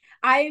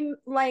 I'm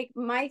like,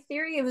 my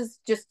theory, it was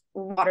just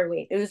water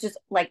weight. It was just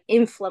like I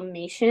was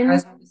inflammation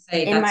going to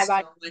say in my that's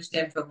body. so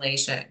much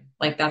inflammation.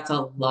 Like that's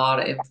a lot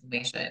of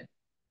inflammation.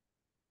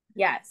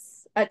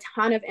 Yes, a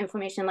ton of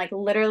inflammation. Like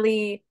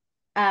literally,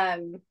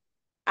 um,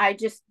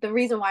 the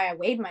reason why I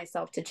weighed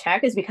myself to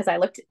check is because I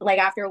looked like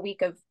after a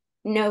week of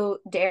no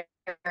dairy,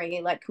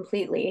 like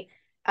completely.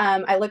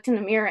 I looked in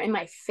the mirror and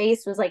my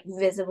face was like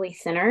visibly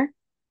thinner,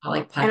 I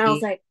like and I was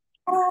puffy. like,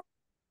 oh,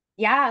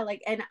 yeah,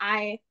 like, and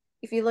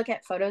if you look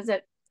at photos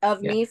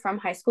of Yeah. me from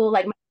high school,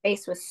 like my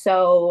face was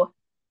so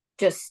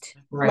just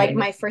like Right.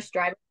 my first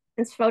driver's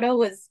license photo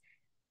was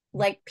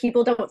like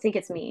people don't think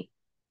it's me.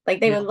 Like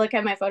they would Yeah. look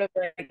at my photo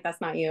and be like,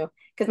 that's not you.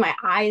 Because my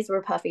eyes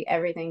were puffy,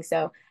 everything.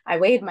 So I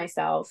weighed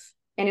myself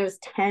and it was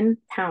 10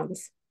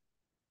 pounds.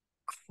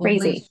 Holy,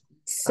 Crazy.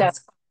 So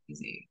that's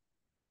crazy.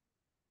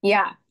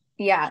 yeah,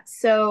 yeah.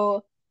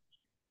 So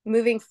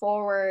moving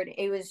forward,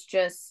 it was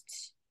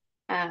just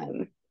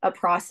a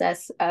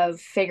process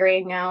of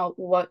figuring out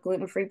what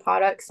gluten-free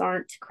products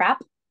aren't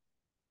crap.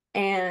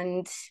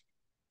 And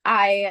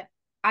I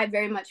I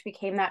very much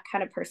became that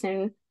kind of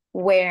person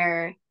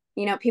where,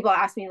 people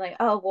ask me like,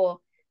 oh,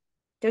 well,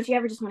 don't you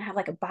ever just want to have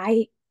like a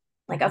bite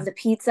like of Mhm. the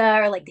pizza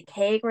or like the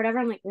cake or whatever?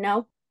 I'm like,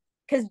 no,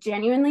 because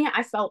genuinely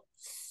I felt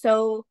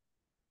so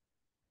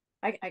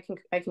I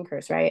can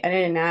curse, right? I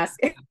didn't ask.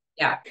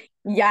 Yeah.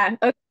 Yeah.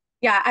 Okay.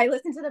 Yeah. I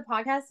listened to the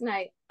podcast and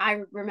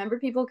I remember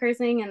people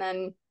cursing, and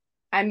then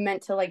I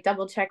meant to like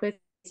double check with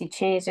you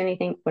changed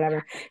anything,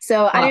 whatever.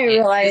 So I Well, didn't just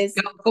realize.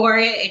 go for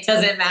it. It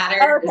doesn't matter.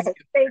 Oh, okay,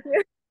 thank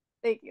you,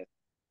 thank you.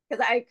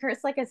 Because I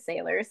curse like a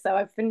sailor, so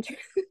I've been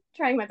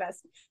trying my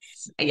best.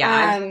 Yeah,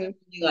 I've had to Um,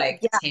 really like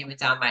yeah, tame it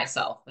down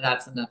myself, but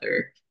that's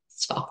another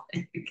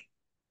topic.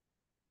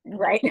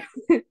 right.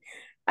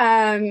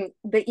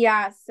 But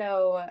yeah,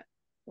 so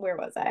where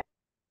was I?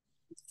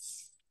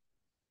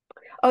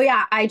 Oh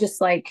yeah, I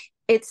just like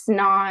it's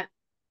not.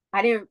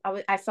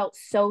 I felt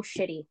so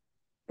shitty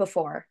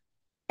before,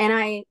 and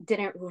I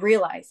didn't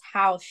realize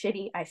how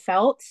shitty I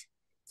felt.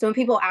 So when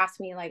people ask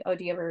me like, "Oh,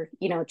 do you ever,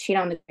 cheat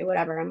on the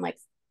whatever?" I'm like,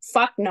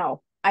 "Fuck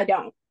no, I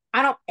don't.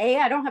 I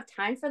don't have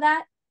time for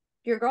that.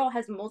 Your girl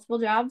has multiple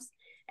jobs,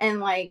 and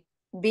like,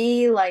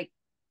 B, like,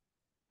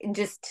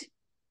 just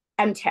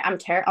I'm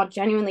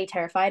genuinely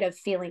terrified of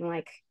feeling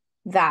like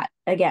that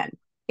again.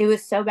 It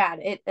was so bad.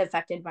 It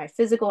affected my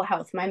physical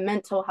health, my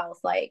mental health.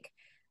 Like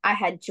I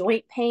had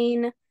joint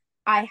pain,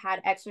 I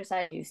had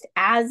exercise-induced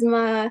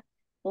asthma,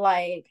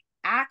 like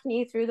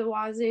acne through the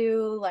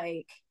wazoo.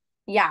 Like,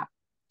 yeah,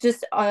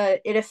 just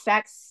it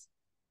affects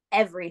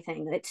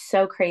everything. It's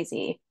so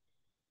crazy.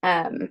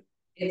 Um,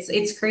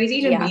 It's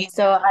crazy to yeah. me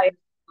So I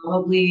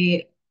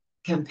probably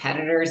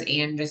competitors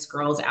and just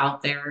girls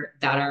out there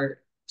that are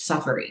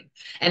suffering.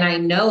 And I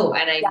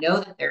yeah. know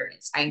that there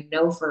is. I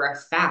know for a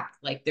fact,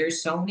 like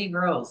there's so many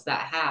girls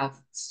that have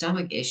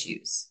stomach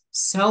issues.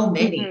 So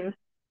many. Mm-hmm,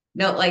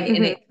 No, like, and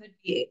mm-hmm, it could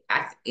be,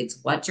 it's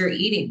what you're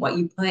eating, what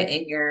you put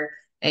in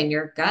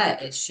your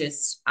gut. It's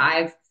just,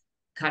 I've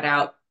cut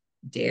out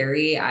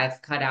dairy,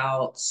 I've cut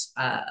out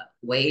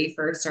whey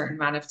for a certain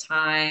amount of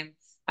time.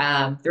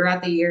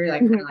 Throughout the year,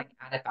 like kind mm-hmm. of like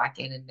add it back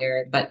in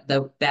there. But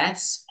the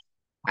best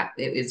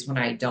is when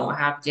I don't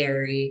have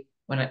dairy,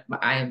 when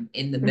I'm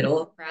in the Mm-hmm.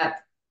 middle of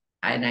prep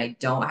and I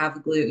don't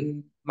have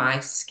gluten. My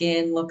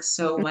skin looks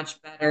so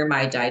much better.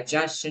 My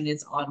digestion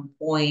is on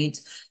point.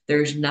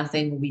 There's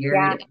nothing weird.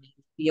 Yeah. And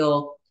you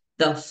feel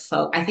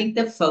I think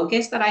the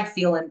focus that I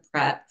feel in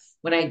prep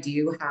when I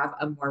do have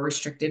a more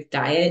restrictive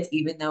diet,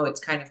 even though it's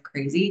kind of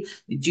crazy,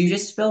 you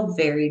just feel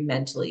very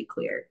mentally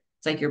clear.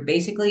 It's like you're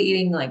basically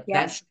eating like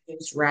Yep.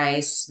 vegetables,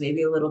 rice,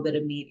 maybe a little bit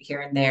of meat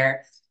here and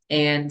there.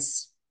 And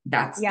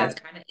Yeah. that's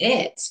kind of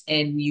it.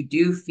 And you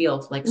do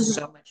feel like Mm-hmm.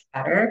 so much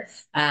better.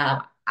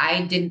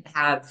 I didn't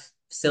have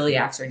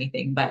celiacs or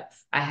anything, but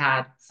I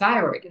had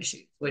thyroid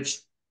issues, which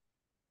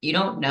you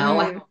don't know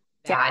Mm. how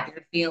Yeah. bad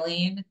you're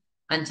feeling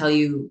until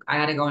I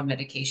had to go on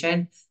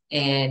medication.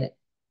 And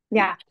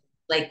Yeah.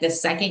 like the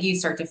second you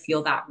start to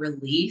feel that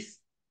relief,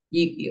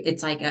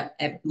 it's like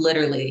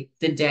literally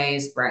the day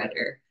is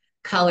brighter.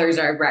 Colors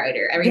are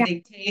brighter. Yeah.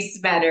 Everything tastes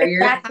better.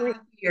 You're Exactly.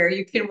 happier.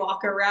 You can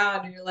walk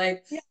around and you're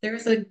like, Yeah.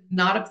 there's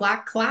not a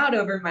black cloud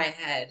over my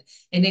head.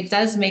 And it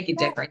does make a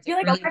Yeah. difference. It You're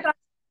like, oh really my God,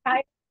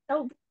 I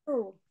so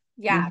blue.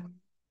 Yeah. does.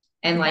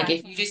 And like Yeah.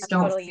 if you I just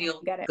don't totally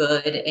feel get it.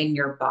 good in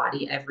your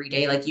body every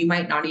day, like you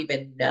might not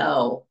even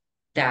know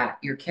that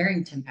you're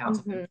carrying 10 pounds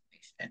of Hmm.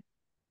 inflammation.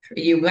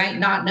 You might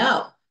not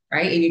know,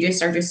 right? And you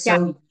just are just Yeah.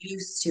 so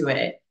used to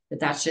it that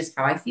that's just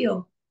how I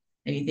feel.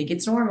 And you think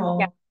it's Yeah.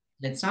 normal,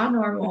 and it's not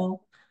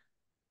normal.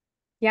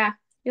 Yeah.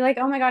 You're like,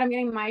 oh my God, I'm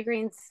getting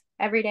migraines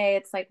every day.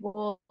 It's like,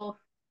 well,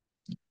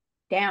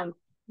 damn.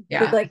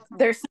 Yeah. Like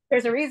there's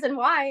a reason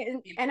why.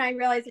 And I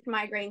realize with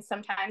migraines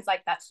sometimes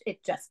like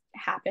it just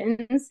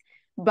happens.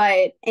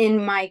 But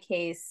in my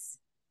case,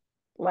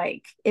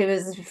 like it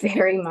was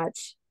very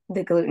much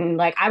the gluten.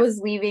 Like I was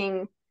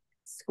leaving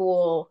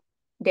school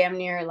damn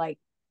near like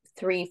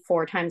 3,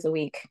 4 times a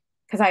week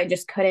because I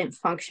just couldn't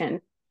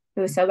function. It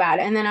was so bad.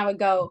 And then I would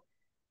go,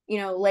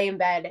 lay in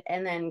bed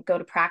and then go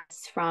to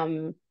practice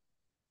from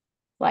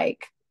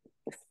like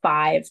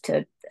 5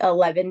 to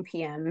 11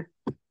 p.m.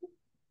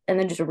 and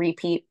then just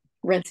repeat,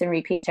 rinse and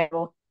repeat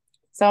table.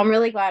 So I'm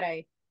really glad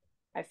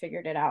I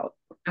figured it out.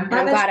 I'm And glad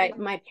I'm that glad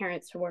my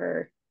parents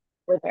were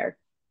there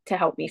to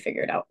help me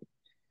figure it out.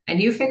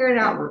 and you figured it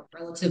out Um,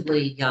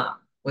 relatively young,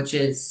 which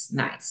is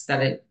nice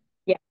that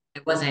yeah,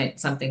 it wasn't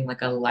something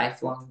like a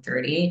lifelong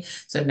journey.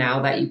 So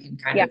now that you can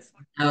kind yeah. of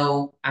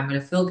know, I'm going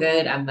to feel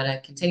good. I'm going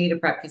to continue to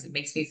prep because it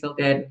makes me feel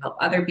good and help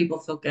other people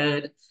feel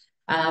good.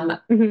 Um,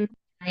 Hmm.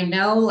 I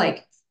know,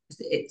 like,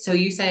 so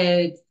you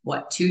said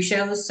what, two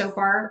shows so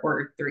far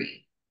or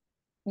three?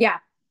 Yeah.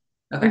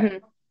 Okay. Hmm.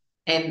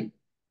 And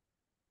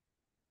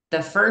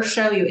the first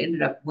show you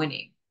ended up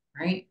winning,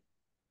 right?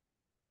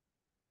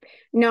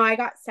 No, I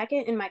got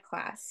second in my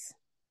class.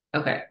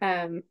 Okay.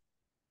 Um,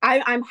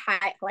 I'm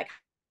high, like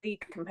highly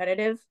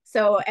competitive.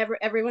 So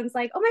everyone's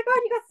like, "Oh my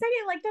God, you got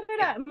second!" Like da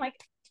da da. I'm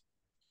like,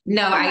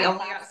 No, in I my only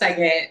got class.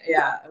 second.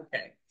 Yeah.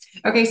 Okay.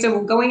 Okay.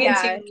 So going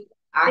Yeah. into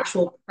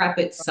actual prep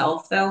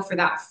itself, though, for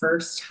that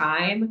first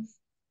time,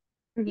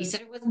 you Mhm.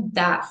 said it wasn't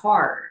that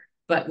hard,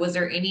 but was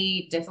there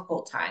any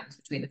difficult times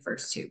between the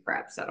first two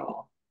preps at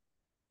all?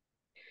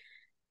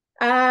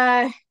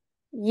 Uh,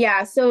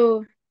 yeah.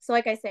 So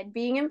like I said,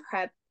 being in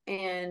prep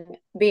and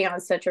being on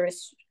such a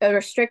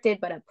restricted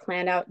but a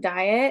planned out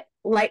diet,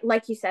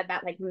 like you said,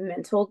 that like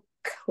mental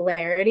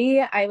clarity.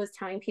 I was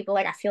telling people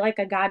like I feel like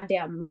a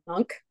goddamn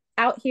monk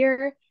out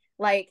here.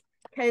 Like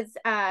because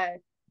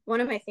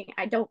one of my things,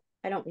 I don't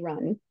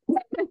run.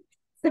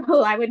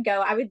 So I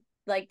would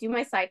like do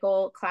my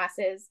cycle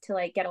classes to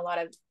like get a lot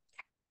of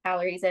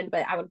calories in,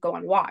 but I would go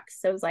on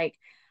walks. So it was like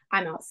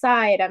I'm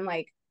outside, I'm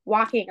like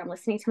walking, I'm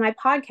listening to my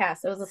podcast.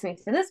 I was listening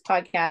to this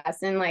podcast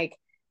and like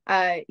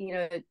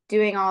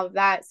doing all of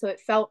that. So it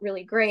felt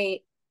really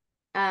great.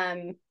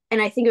 And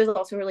I think it was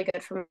also really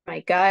good for my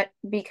gut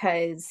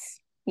because,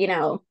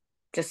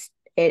 just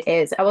it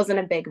is. I wasn't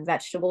a big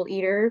vegetable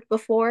eater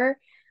before.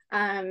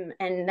 And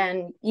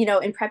then,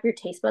 in prep, your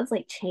taste buds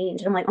like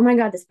change. I'm like, oh my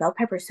God, this bell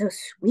pepper is so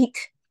sweet.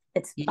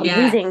 It's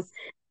amazing. Yes.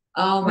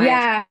 Oh my,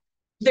 Yeah.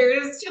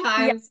 there's Yeah.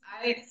 times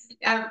I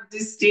have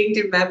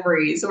distinctive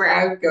memories where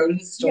I would go to the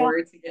Yeah.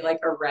 store to get like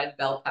a red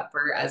bell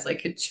pepper as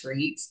like a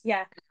treat.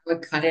 Yeah. I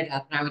would cut it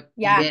up and I would eat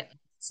Yeah. it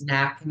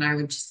snack and I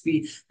would just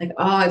be like,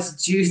 oh,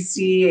 it's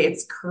juicy,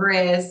 it's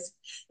crisp,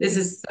 this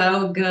is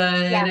so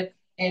Yeah. good.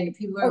 And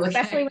people are looking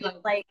at Especially me when like,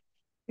 it's like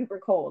super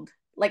cold,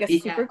 like a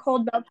super yes,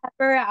 cold bell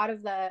pepper out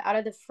of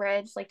the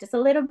fridge, like just a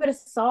little bit of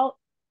salt.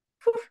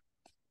 Whew,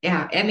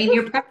 yeah. I mean,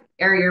 whew.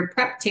 your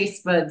prep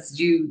taste buds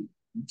do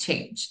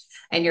change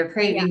and your Yeah.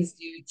 cravings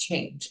do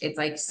change. It's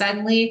like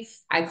suddenly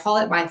I call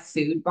it my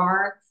food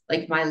bar,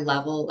 like my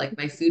level, like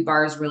my food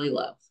bar is really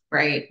low,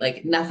 right?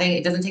 Like nothing,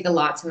 it doesn't take a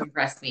lot to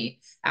impress me.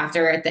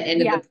 After at the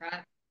end of the Yeah.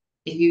 prep,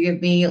 if you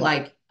give me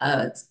like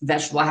a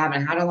vegetable I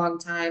haven't had a long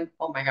time,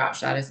 oh my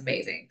gosh, that is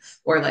amazing.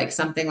 Or like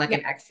something like Yeah.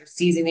 an extra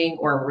seasoning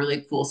or a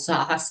really cool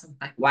sauce. I'm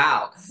like,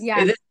 wow,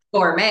 Yeah. this is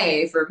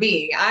gourmet for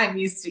me. I'm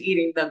used to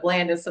eating the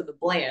blandest of the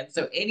bland.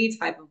 So any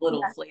type of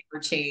little Yeah. flavor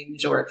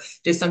change or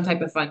just some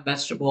type of fun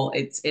vegetable,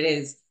 it's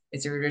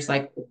you're just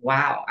like,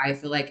 wow, I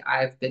feel like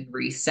I've been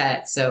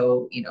reset.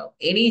 So,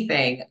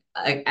 anything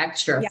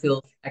extra Yeah.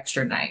 feels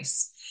extra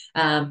nice.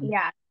 Um,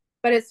 Yeah.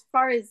 But as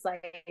far as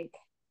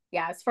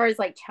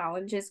like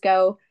challenges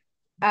go,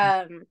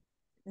 um,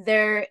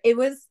 it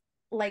was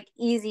like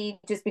easy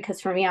just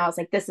because for me, I was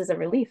like, this is a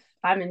relief.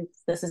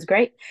 This is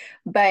great.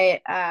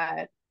 But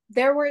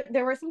there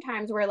were some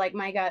times where like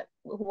my gut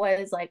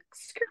was like,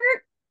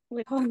 skirt,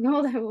 like, oh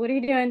no, what are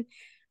you doing?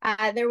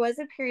 There was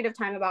a period of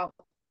time about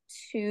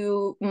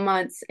 2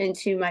 months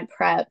into my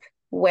prep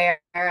where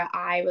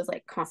I was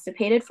like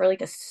constipated for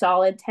like a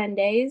solid 10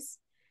 days.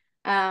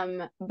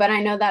 But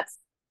I know that's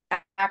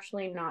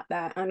actually not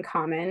that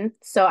uncommon.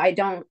 So I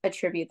don't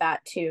attribute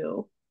that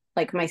to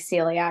like my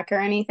celiac or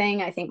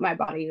anything. I think my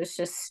body was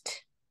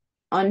just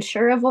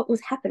unsure of what was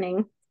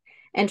happening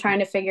and trying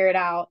to figure it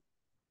out.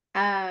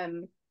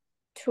 Um,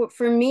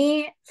 for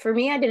me,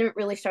 I didn't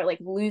really start like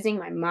losing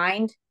my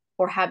mind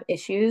or have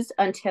issues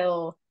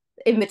until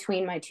in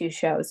between my two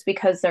shows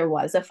because there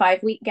was a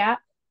 5 week gap.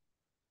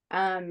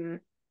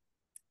 Um,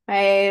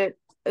 I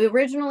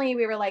originally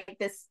we were like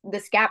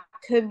this gap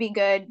could be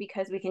good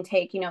because we can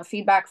take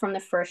feedback from the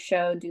first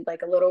show, do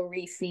like a little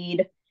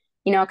refeed,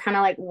 kind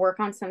of like work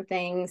on some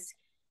things,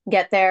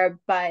 get there.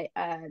 But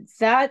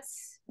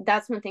that's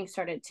when things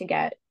started to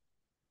get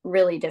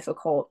really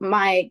difficult.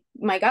 My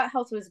gut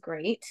health was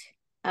great.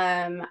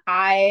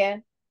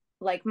 I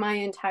like my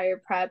entire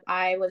prep,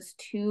 I was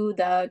to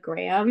the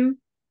gram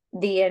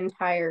the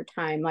entire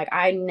time. Like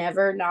I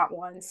never, not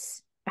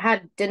once,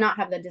 did not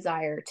have the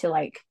desire to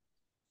like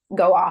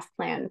go off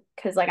plan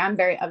because like I'm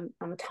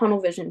a tunnel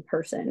vision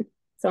person.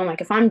 So I'm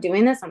like, if I'm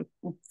doing this, I'm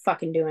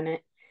fucking doing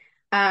it.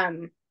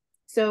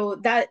 So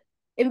that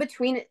in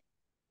between it,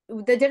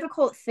 the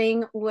difficult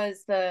thing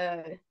was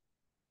the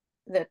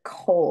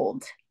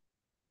cold.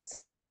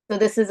 So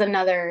this is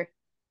another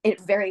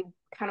very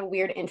kind of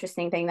weird,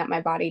 interesting thing that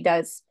my body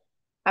does.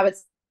 I would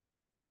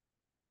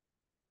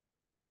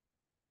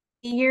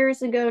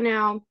Years ago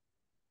now,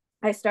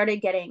 I started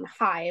getting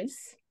hives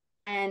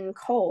and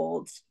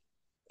colds.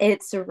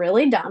 It's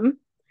really dumb.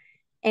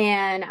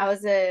 And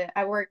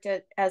I worked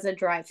as a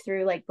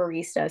drive-through like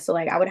barista, so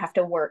like I would have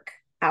to work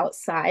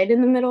outside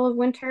in the middle of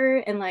winter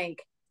and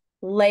like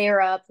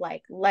layer up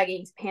like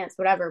leggings, pants,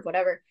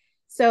 whatever.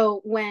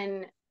 So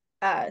when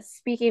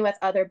speaking with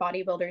other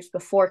bodybuilders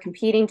before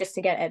competing just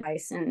to get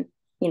advice and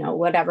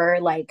whatever,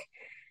 like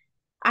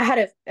I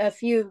had a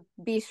few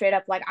be straight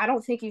up like, I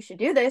don't think you should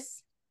do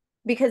this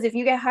because if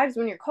you get hives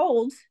when you're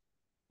cold,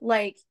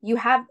 like I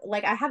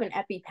have an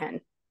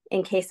EpiPen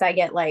in case I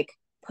get like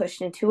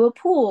pushed into a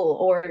pool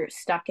or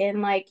stuck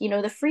in like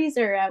the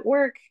freezer at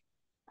work.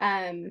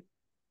 um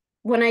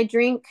when I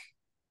drink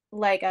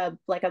like a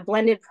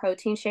blended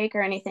protein shake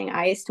or anything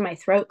iced, my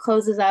throat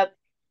closes up.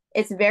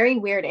 It's very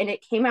weird, and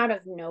it came out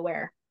of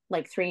nowhere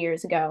like 3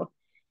 years ago.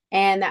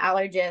 And the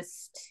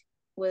allergist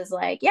was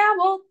like, yeah,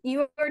 well,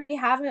 you already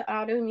have an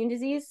autoimmune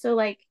disease, so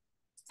like,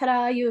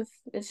 ta-da,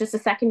 it's just a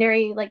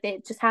secondary, like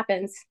it just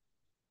happens.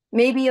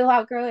 Maybe you'll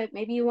outgrow it,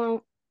 maybe you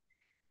won't.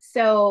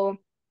 So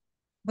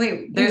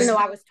Wait, even though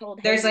I was told,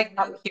 hey, there's like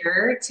no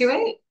cure to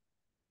it,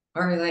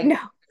 or like no,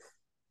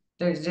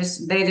 that's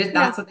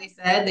no, what they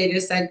said. They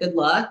just said good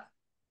luck.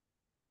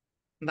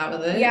 That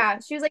was it. yeah,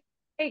 she was like,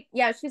 hey,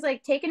 yeah, she's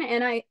like taking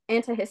an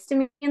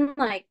antihistamine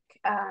like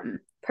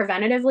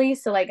preventatively.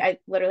 So like I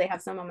literally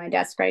have some on my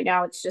desk right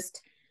now. It's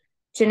just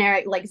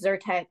generic like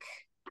Zyrtec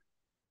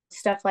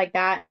stuff like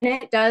that.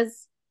 And it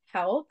does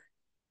help.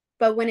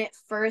 But when it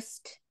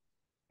first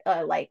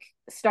like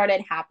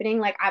started happening,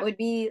 like I would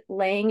be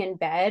laying in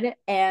bed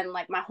and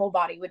like my whole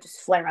body would just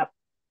flare up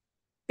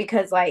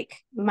because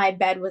like my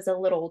bed was a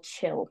little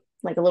chill,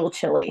 like a little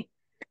chilly.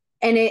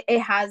 And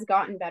it has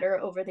gotten better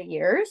over the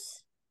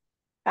years,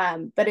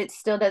 but it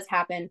still does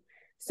happen.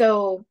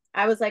 So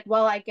I was like,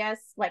 well, I guess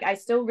like I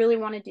still really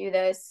want to do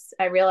this.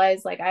 I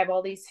realize like I have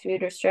all these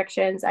food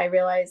restrictions. I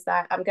realize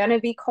that I'm gonna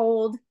be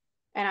cold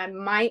and I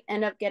might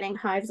end up getting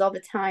hives all the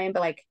time, but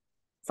like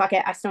fuck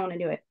it, I still want to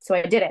do it. So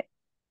I did it.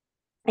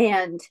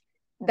 And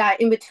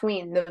that in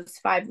between those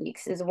 5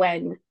 weeks is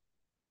when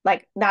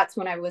like that's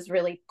when I was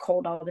really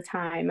cold all the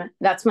time.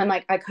 That's when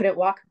like I couldn't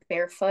walk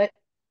barefoot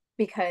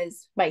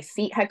because my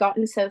feet had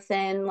gotten so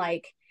thin,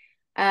 like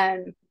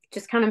um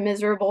just kind of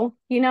miserable,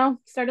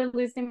 started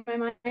losing my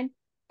mind.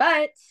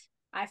 But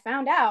I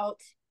found out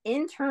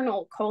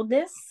internal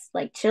coldness,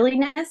 like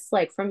chilliness,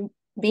 like from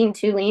being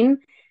too lean,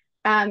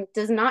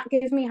 does not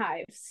give me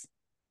hives.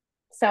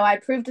 So I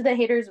proved the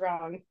haters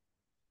wrong.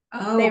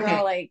 Oh, They were all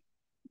okay. like,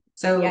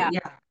 So yeah, yeah,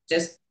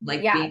 just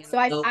like yeah. being in So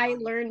a I low I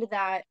body. learned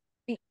that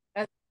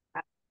because,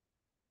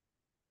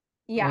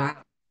 yeah,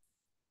 Wow.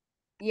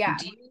 yeah.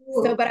 Do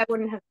So, you but I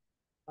wouldn't have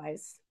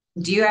realized,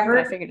 do you but I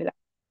ever figured it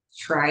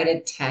try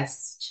to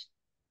test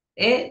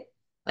it?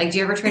 Like, do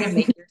you ever try to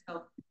make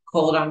yourself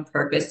cold on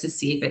purpose to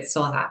see if it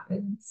still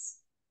happens?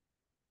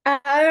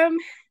 out.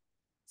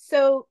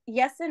 So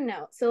yes and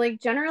no. So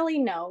like generally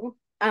no,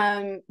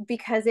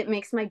 because it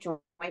makes my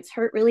joints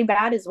hurt really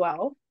bad as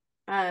well.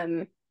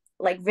 Um,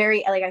 like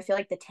very like I feel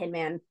like the Tin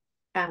Man,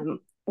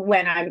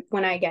 when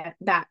I get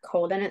that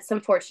cold, and it's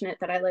unfortunate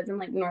that I live in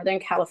like Northern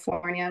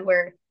California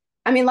where,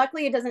 I mean,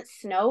 luckily it doesn't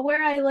snow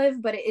where I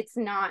live, but it's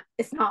not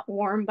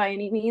warm by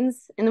any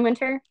means in the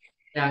winter.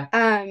 Yeah.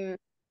 Um,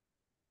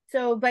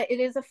 so, but it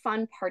is a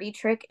fun party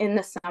trick in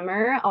the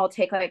summer. I'll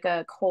take like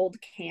a cold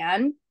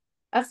can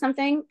of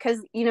something because,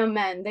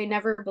 men, they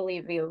never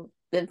believe you,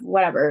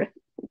 whatever.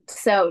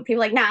 So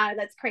people are like, nah,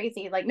 that's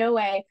crazy. Like, no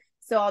way.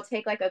 So I'll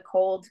take like a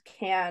cold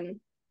can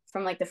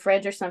from like the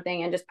fridge or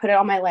something and just put it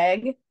on my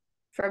leg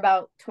for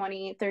about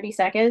 20, 30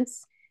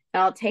 seconds.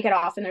 And I'll take it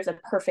off, and there's a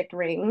perfect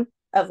ring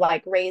of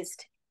like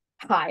raised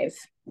hive.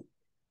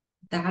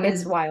 That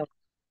It's is wild.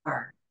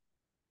 hard.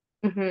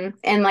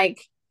 And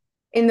like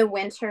in the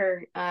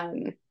winter,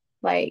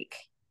 like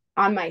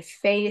on my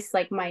face,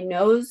 like my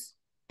nose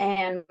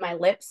and my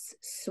lips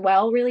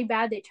swell really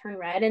bad. They turn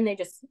red and they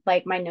just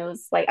like my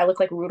nose, like I look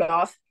like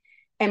Rudolph,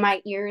 and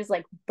my ears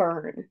like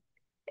burn.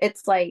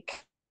 It's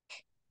like,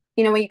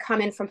 when you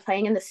come in from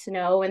playing in the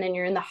snow and then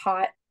you're in the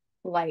hot,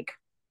 like,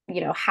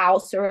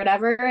 house or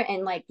whatever,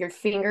 and like your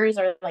fingers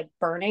are like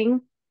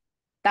burning.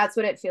 That's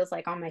what it feels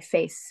like on my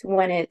face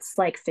when it's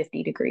like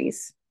 50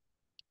 degrees.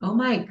 Oh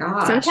my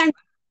gosh. Sometimes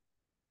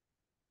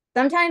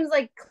sometimes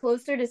like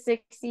closer to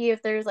 60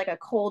 if there's like a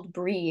cold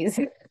breeze.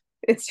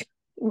 It's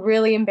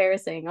really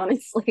embarrassing,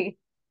 honestly.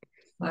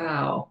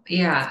 Wow.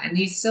 Yeah. And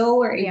you still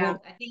were Yeah.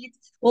 able,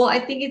 I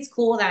think it's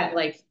cool that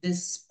like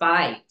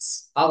despite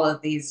all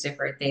of these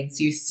different things,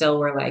 you still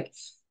were like,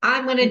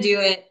 I'm gonna do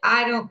it.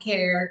 I don't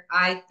care.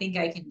 I think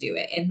I can do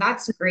it. And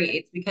that's great.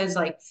 It's because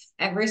like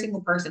every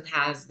single person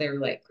has their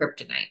like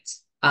kryptonite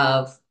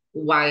of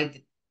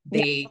why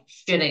Yeah. they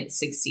shouldn't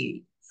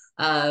succeed.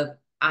 Of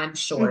I'm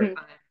short, Hmm.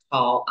 I'm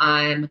tall,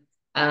 I'm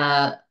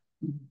uh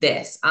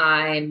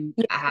I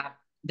have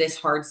this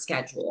hard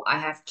schedule. I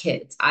have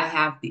kids. I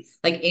have the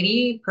like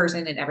any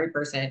person and every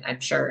person I'm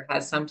sure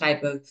has some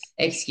type of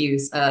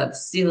excuse of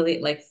silly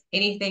like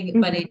anything,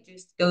 but Hmm. it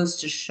just goes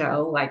to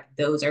show like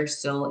those are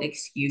still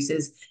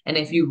excuses. And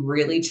if you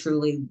really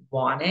truly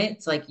want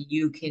it, like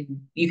you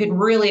can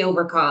really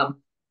overcome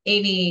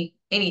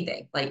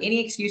anything. Like any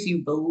excuse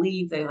you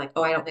believe that like,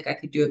 oh, I don't think I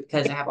could do it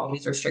because I have all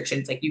these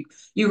restrictions. Like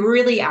you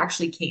really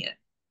actually can.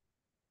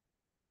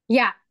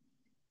 Yeah.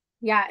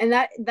 Yeah. And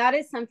that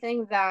is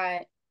something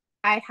that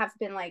I have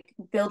been like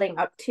building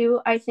up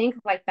to, I think,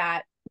 like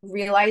that,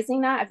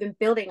 realizing that I've been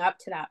building up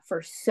to that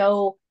for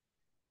so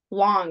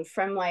long,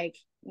 from like,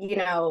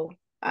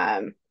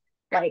 um,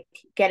 like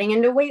getting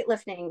into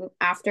weightlifting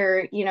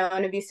after,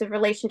 an abusive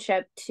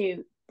relationship,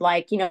 to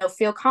like,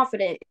 feel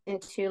confident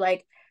into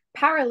like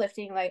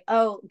powerlifting, like,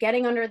 oh,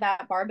 getting under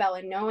that barbell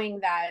and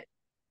knowing that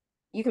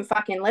you can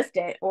fucking lift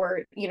it,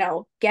 or,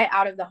 get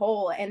out of the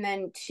hole. And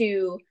then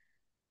to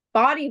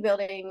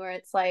bodybuilding where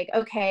it's like,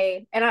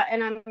 okay, and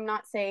I'm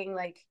not saying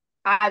like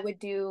I would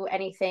do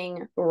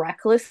anything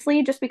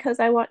recklessly just because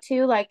I want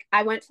to. Like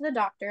I went to the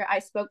doctor, I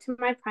spoke to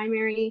my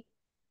primary.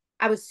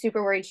 I was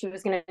super worried she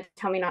was going to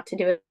tell me not to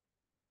do it.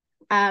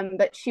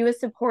 But she was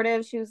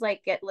supportive. She was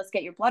like, let's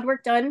get your blood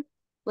work done.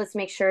 Let's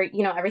make sure,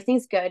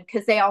 everything's good.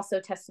 Cause they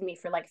also tested me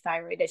for like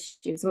thyroid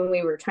issues when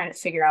we were trying to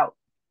figure out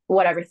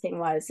what everything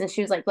was. And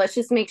she was like, let's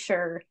just make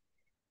sure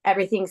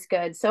everything's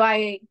good. So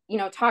I,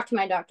 talked to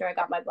my doctor. I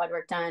got my blood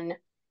work done,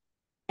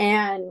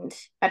 and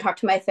I talked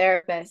to my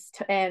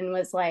therapist and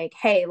was like,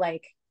 hey,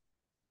 like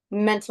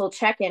mental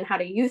check in. How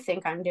do you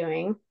think I'm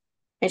doing?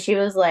 And she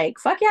was like,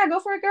 fuck yeah, go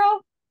for it,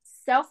 girl.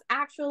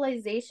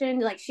 self-actualization.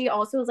 Like she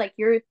also was like,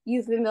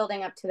 you've been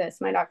building up to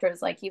this. My doctor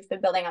was like, you've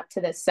been building up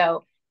to this.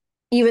 So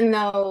even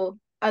though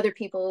other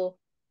people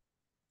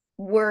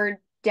were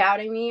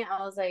doubting me,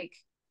 I was like,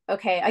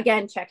 okay,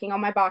 again, checking all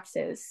my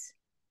boxes,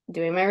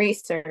 doing my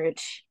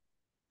research,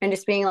 and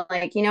just being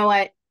like, you know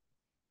what?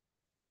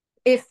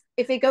 If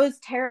it goes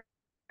terrible,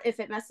 if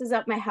it messes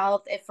up my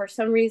health, if for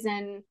some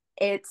reason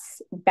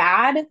it's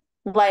bad,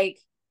 like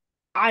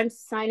I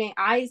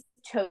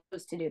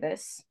chose to do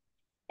this.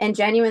 And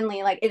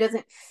genuinely, like it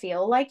doesn't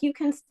feel like you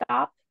can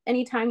stop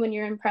anytime when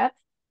you're in prep,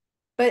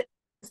 but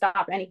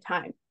stop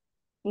anytime.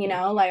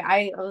 Like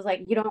I was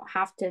like, you don't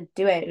have to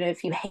do it. And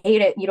if you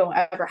hate it, you don't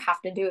ever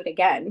have to do it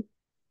again.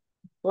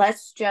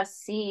 Let's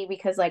just see,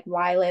 because like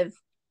why live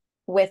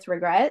with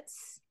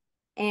regrets?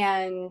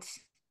 And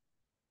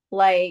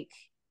like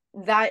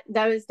that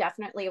was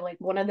definitely like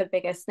one of the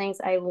biggest things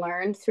I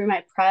learned through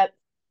my prep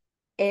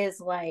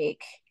is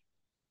like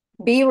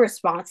be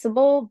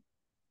responsible,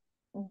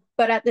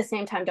 but at the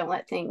same time don't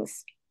let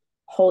things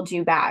hold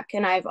you back.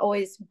 And I've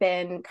always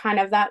been kind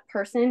of that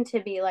person to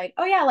be like,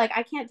 oh yeah, like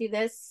I can't do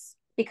this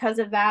because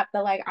of that,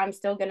 but like I'm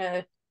still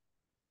gonna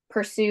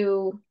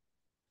pursue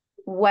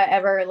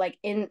whatever, like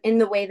in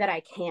the way that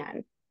I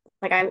can.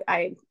 Like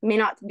I may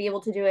not be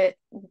able to do it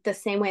the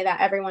same way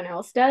that everyone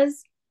else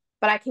does,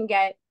 but I can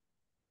get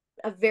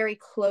a very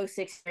close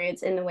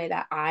experience in the way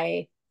that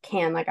I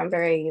can. Like I'm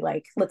very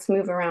like, let's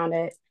move around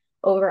it,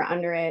 over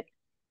under it.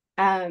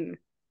 And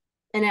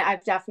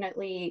I've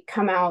definitely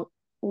come out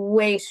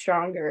way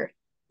stronger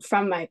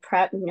from my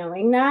prep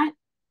knowing that.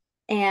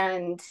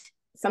 And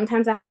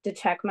sometimes I have to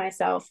check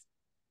myself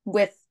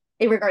with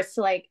in regards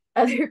to like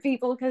other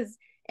people, because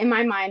in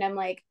my mind I'm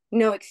like,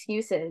 no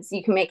excuses,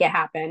 you can make it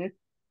happen.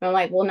 And I'm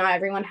like, well, not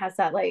everyone has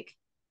that like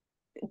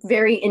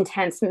very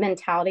intense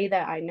mentality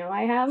that I know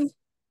I have,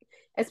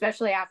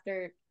 especially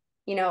after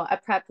a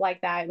prep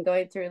like that and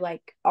going through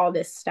like all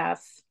this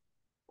stuff.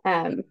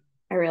 um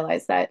I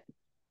realized that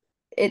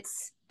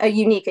it's a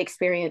unique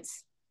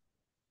experience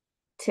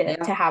to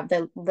Yeah. have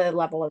the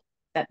level of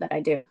that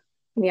I do.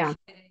 Yeah.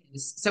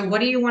 So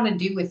what do you want to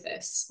do with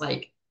this?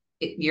 Like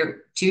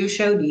your two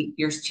show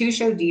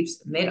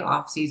deeps mid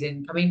off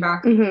season coming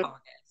back Hmm.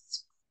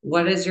 August.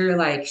 What is your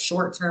like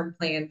short-term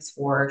plans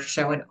for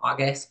show in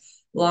August?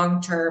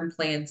 Long-term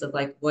plans of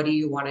like what do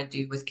you want to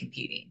do with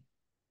competing?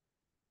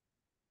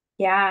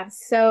 Yeah,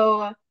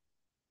 so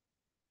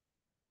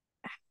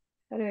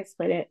how do I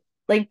explain it?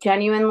 Like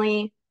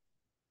genuinely,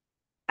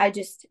 I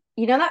just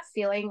that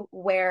feeling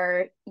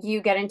where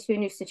you get into a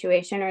new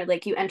situation or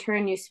like you enter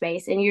a new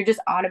space and you're just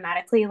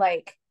automatically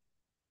like,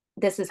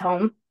 this is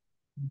home.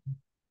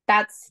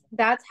 That's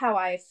how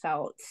I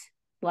felt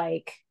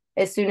like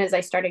as soon as I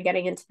started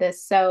getting into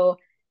this. So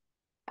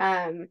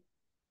um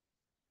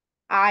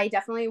I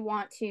definitely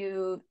want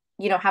to,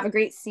 have a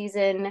great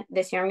season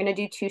this year. I'm gonna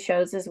do two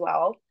shows as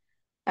well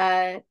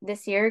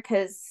this year,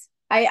 because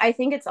I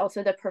think it's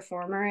also the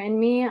performer in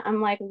me.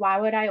 I'm like, why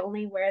would I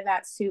only wear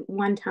that suit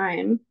one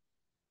time?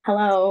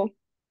 Hello.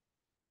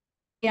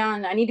 Yeah,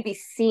 and I need to be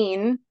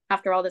seen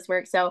after all this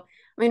work. So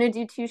I'm gonna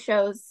do two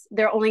shows.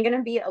 They're only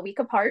gonna be a week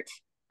apart.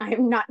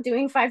 I'm not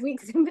doing 5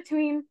 weeks in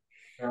between.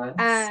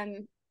 Nice.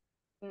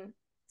 Um,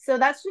 so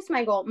that's just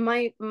my goal.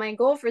 My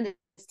goal for this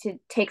is to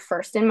take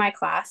first in my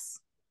class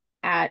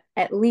at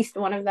least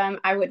one of them.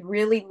 I would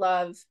really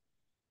love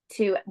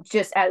to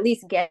just at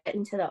least get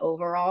into the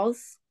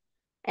overalls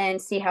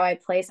and see how I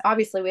place.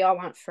 Obviously, we all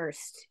want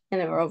first in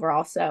the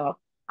overall, so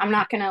I'm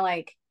not gonna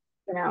like,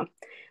 you know,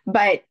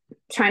 but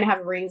trying to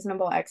have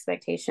reasonable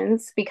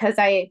expectations, because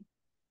I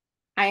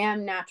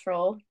am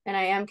natural and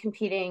I am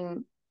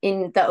competing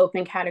in the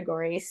open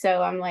category.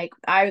 So I'm like,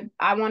 I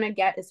want to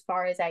get as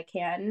far as I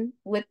can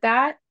with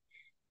that.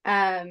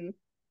 Um,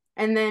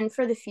 and then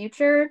for the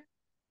future,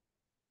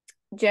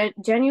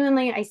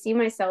 genuinely, I see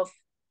myself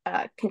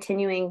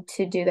continuing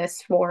to do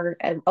this for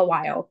a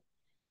while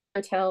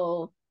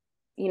until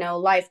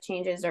life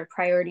changes or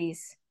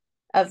priorities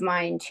of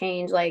mine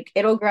change. Like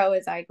it'll grow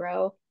as I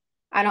grow.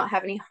 I don't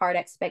have any hard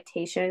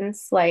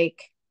expectations.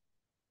 Like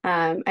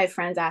I have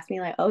friends ask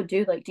me like, oh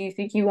dude, like do you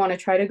think you want to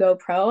try to go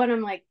pro? And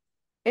I'm like,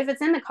 if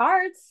it's in the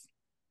cards,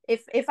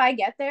 if I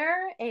get there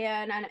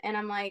and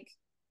I'm like,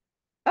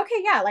 okay,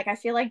 yeah, like I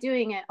feel like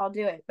doing it, I'll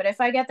do it. But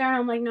if I get there and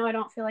I'm like, no, I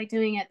don't feel like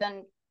doing it,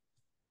 then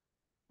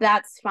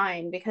that's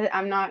fine, because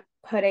I'm not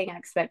putting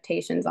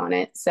expectations on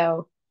it.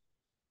 So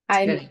It's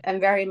I'm good. I'm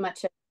very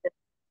much,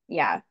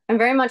 yeah, I'm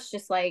very much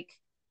just like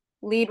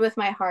lead with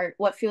my heart.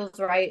 What feels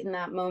right in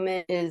that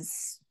moment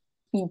is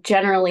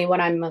generally what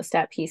I'm most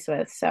at peace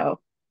with. So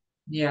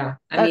Yeah.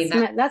 I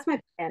mean that's my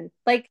plan.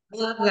 Like I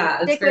love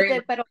that. It's stick with very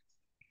it, but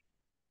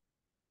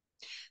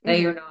that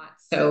mhm. you're not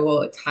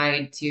so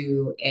tied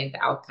to end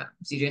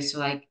outcomes. You just are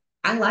like,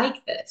 I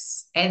like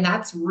this. And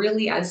that's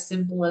really as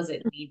simple as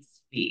it needs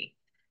to be.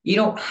 You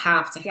don't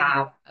have to Yeah,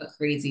 have a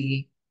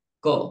crazy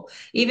goal.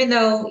 Even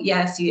though,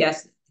 yes,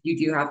 you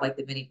do have like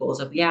the mini goals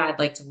of, yeah, I'd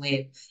like to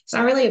win. It's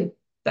not really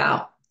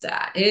about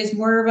that. It is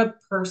more of a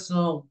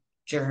personal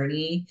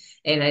journey.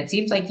 And it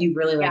seems like you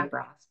really Yeah. like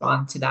grasp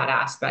onto that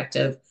aspect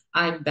of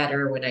I'm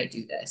better when I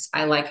do this.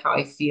 I like how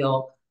I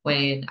feel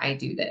when I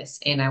do this,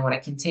 and I want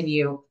to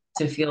continue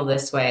to feel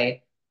this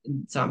way.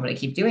 So I'm going to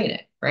keep doing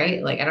it,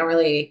 right? Like I don't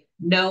really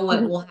know what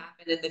Mhm. will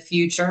happen in the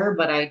future,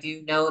 but I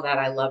do know that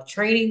I love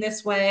training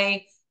this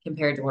way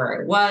compared to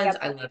where I was. Yep.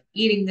 I love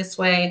eating this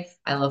way.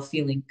 I love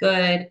feeling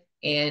good.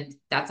 And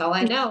that's all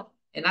I know.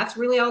 And that's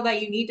really all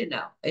that you need to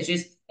know. It's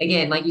just,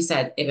 again, like you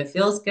said, if it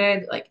feels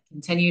good, like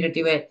continue to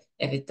do it.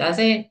 If it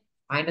doesn't,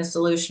 find a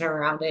solution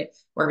around it.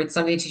 Or if it's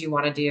something that you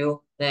want to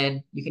do,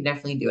 then you can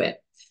definitely do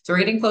it. So we're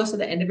getting close to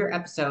the end of your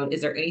episode.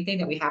 Is there anything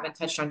that we haven't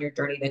touched on your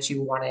journey that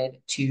you wanted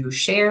to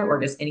share,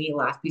 or just any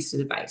last piece of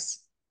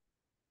advice?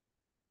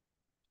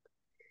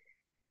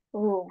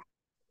 Ooh,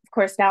 of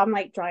course, now I'm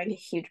like drawing a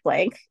huge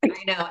blank.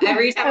 I know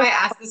every time I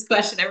ask this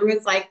question,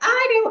 everyone's like,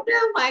 I don't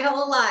know my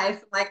whole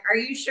life. I'm like, are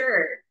you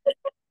sure?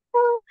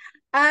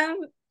 um,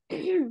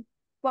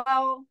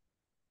 well,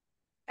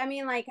 I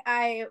mean, like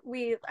I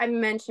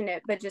mentioned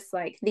it, but just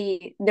like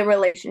the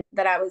relationship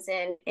that I was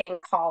in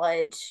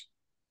college,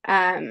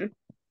 um,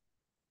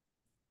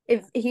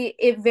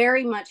 it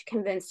very much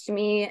convinced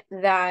me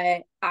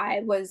that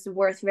I was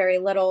worth very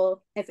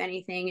little, if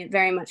anything. It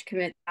very much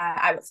convinced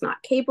that I was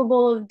not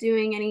capable of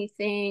doing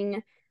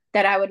anything,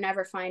 that I would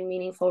never find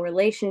meaningful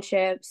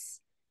relationships.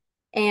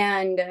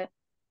 And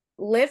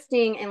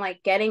lifting and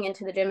like getting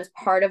into the gym is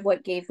part of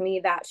what gave me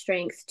that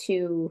strength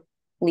to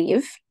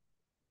leave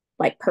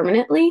like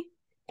permanently.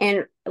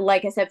 And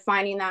like I said,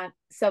 finding that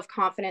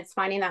self-confidence,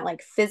 finding that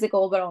like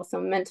physical but also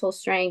mental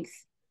strength,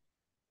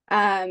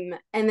 and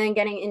then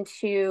getting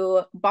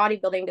into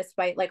bodybuilding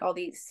despite like all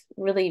these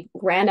really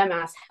random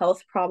ass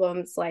health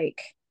problems, like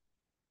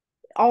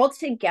all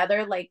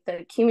together, like the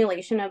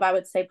accumulation of, I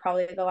would say,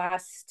 probably the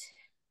last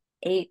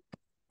 8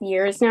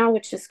 years now,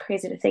 which is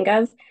crazy to think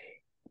of.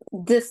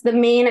 This the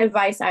main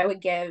advice I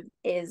would give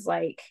is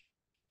like,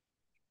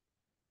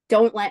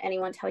 don't let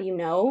anyone tell you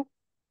no,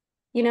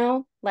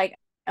 like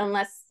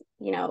unless,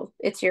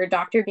 it's your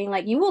doctor being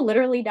like, you will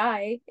literally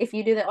die if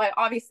you do that. Like,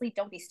 obviously,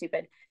 don't be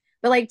stupid,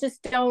 but like,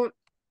 just don't.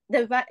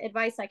 The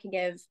advice I can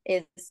give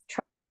is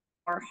trust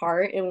your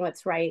heart and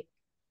what's right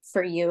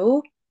for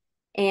you.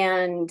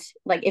 And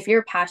like, if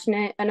you're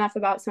passionate enough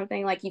about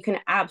something, like, you can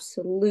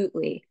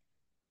absolutely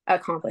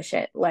accomplish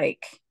it.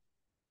 Like,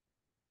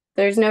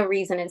 there's no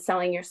reason in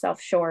selling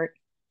yourself short,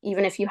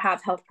 even if you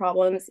have health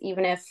problems,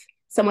 even if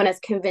someone has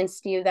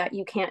convinced you that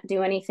you can't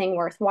do anything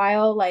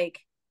worthwhile. Like,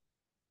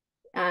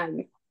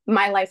 um,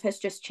 my life has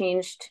just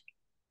changed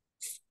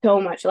so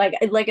much, like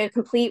a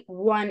complete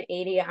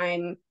 180.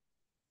 I'm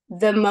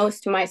the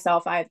most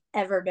myself I've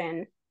ever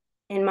been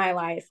in my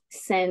life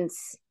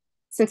since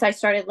I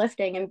started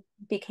lifting and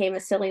became a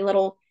silly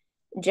little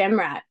gym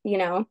rat.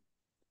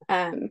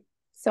 Um,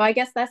 so I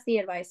guess that's the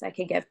advice I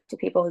could give to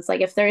people. Is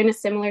like, if they're in a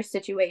similar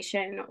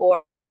situation,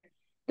 or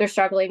they're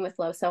struggling with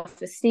low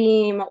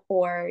self-esteem,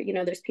 or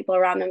there's people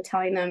around them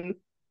telling them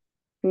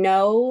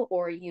no,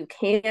 or you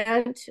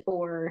can't,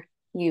 or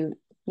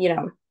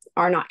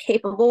are not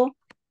capable,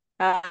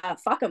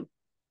 fuck them.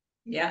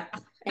 Yeah.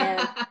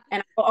 And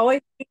I will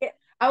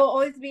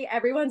always be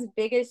everyone's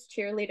biggest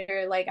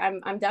cheerleader. Like,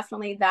 I'm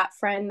definitely that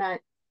friend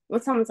that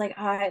when someone's like,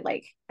 oh, I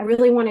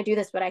really want to do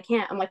this but I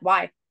can't, I'm like,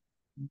 why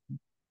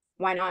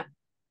not?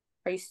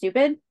 Are you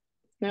stupid? And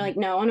they're like,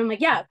 no. And I'm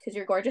like, yeah, because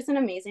you're gorgeous and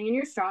amazing and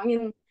you're strong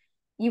and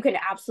you can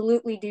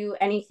absolutely do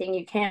anything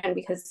you can,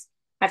 because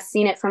I've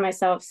seen it for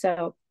myself.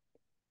 So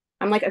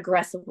I'm like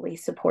aggressively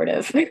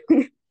supportive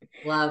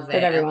Love of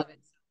it. I everyone. love it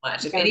so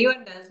much. If Yeah.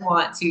 anyone does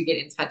want to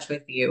get in touch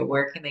with you,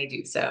 where can they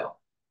do so?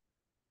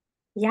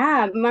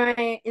 Yeah,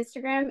 my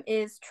Instagram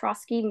is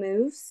Trosky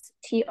Moves,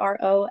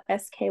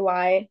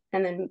 Trosky,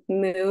 and then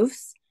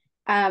moves.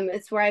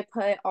 It's where I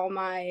put all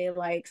my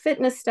like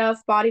fitness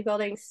stuff,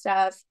 bodybuilding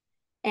stuff,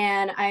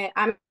 and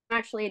I'm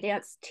actually a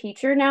dance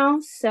teacher now,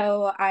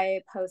 so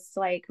I post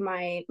like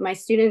my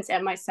students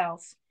and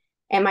myself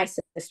and my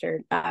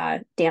sister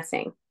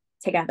dancing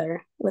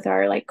together with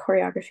our like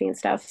choreography and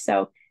stuff.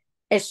 So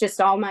it's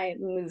just all my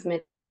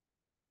movement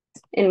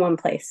in one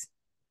place.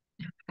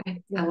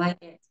 I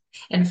like it.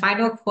 And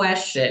final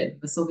question.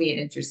 This will be an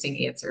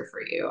interesting answer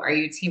for you. Are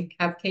you team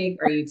cupcake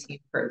or are you team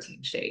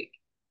protein shake?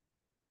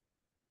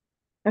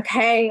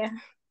 Okay,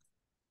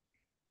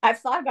 I've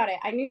thought about it.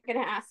 I knew you were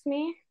gonna ask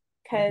me Mhm.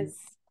 because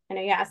I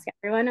know you ask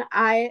everyone.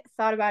 I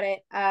thought about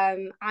it.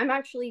 I'm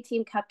actually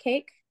team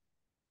cupcake,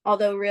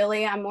 although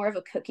really I'm more of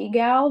a cookie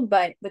gal.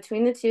 But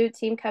between the two,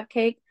 team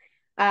cupcake.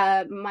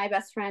 My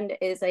best friend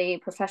is a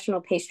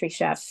professional pastry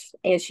chef,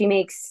 and she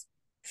makes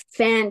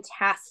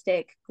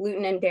fantastic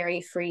gluten and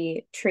dairy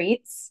free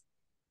treats.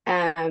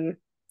 Um,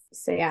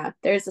 so yeah,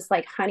 there's this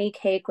like honey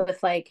cake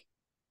with like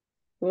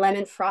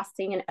lemon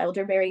frosting and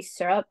elderberry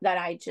syrup that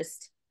I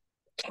just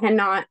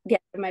cannot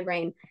get in my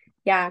brain.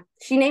 Yeah,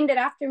 she named it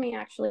after me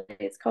actually.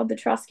 It's called the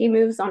Trosky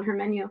Moves on her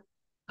menu.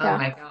 Oh Yeah,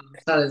 my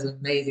gosh, that is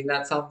amazing.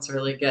 That sounds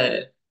really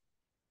good.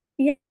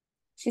 yeah.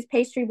 She's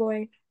pastry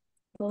boy.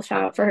 A little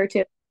shout out for Okay. her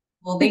too.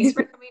 Well, thanks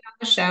for coming on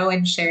the show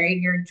and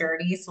sharing your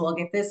journey. So we'll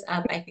get this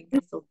up. I think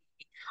this will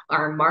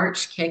our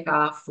March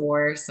kickoff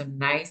for some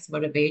nice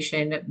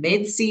motivation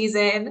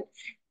mid-season.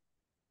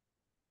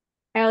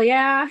 Hell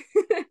yeah.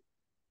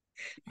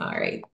 All right.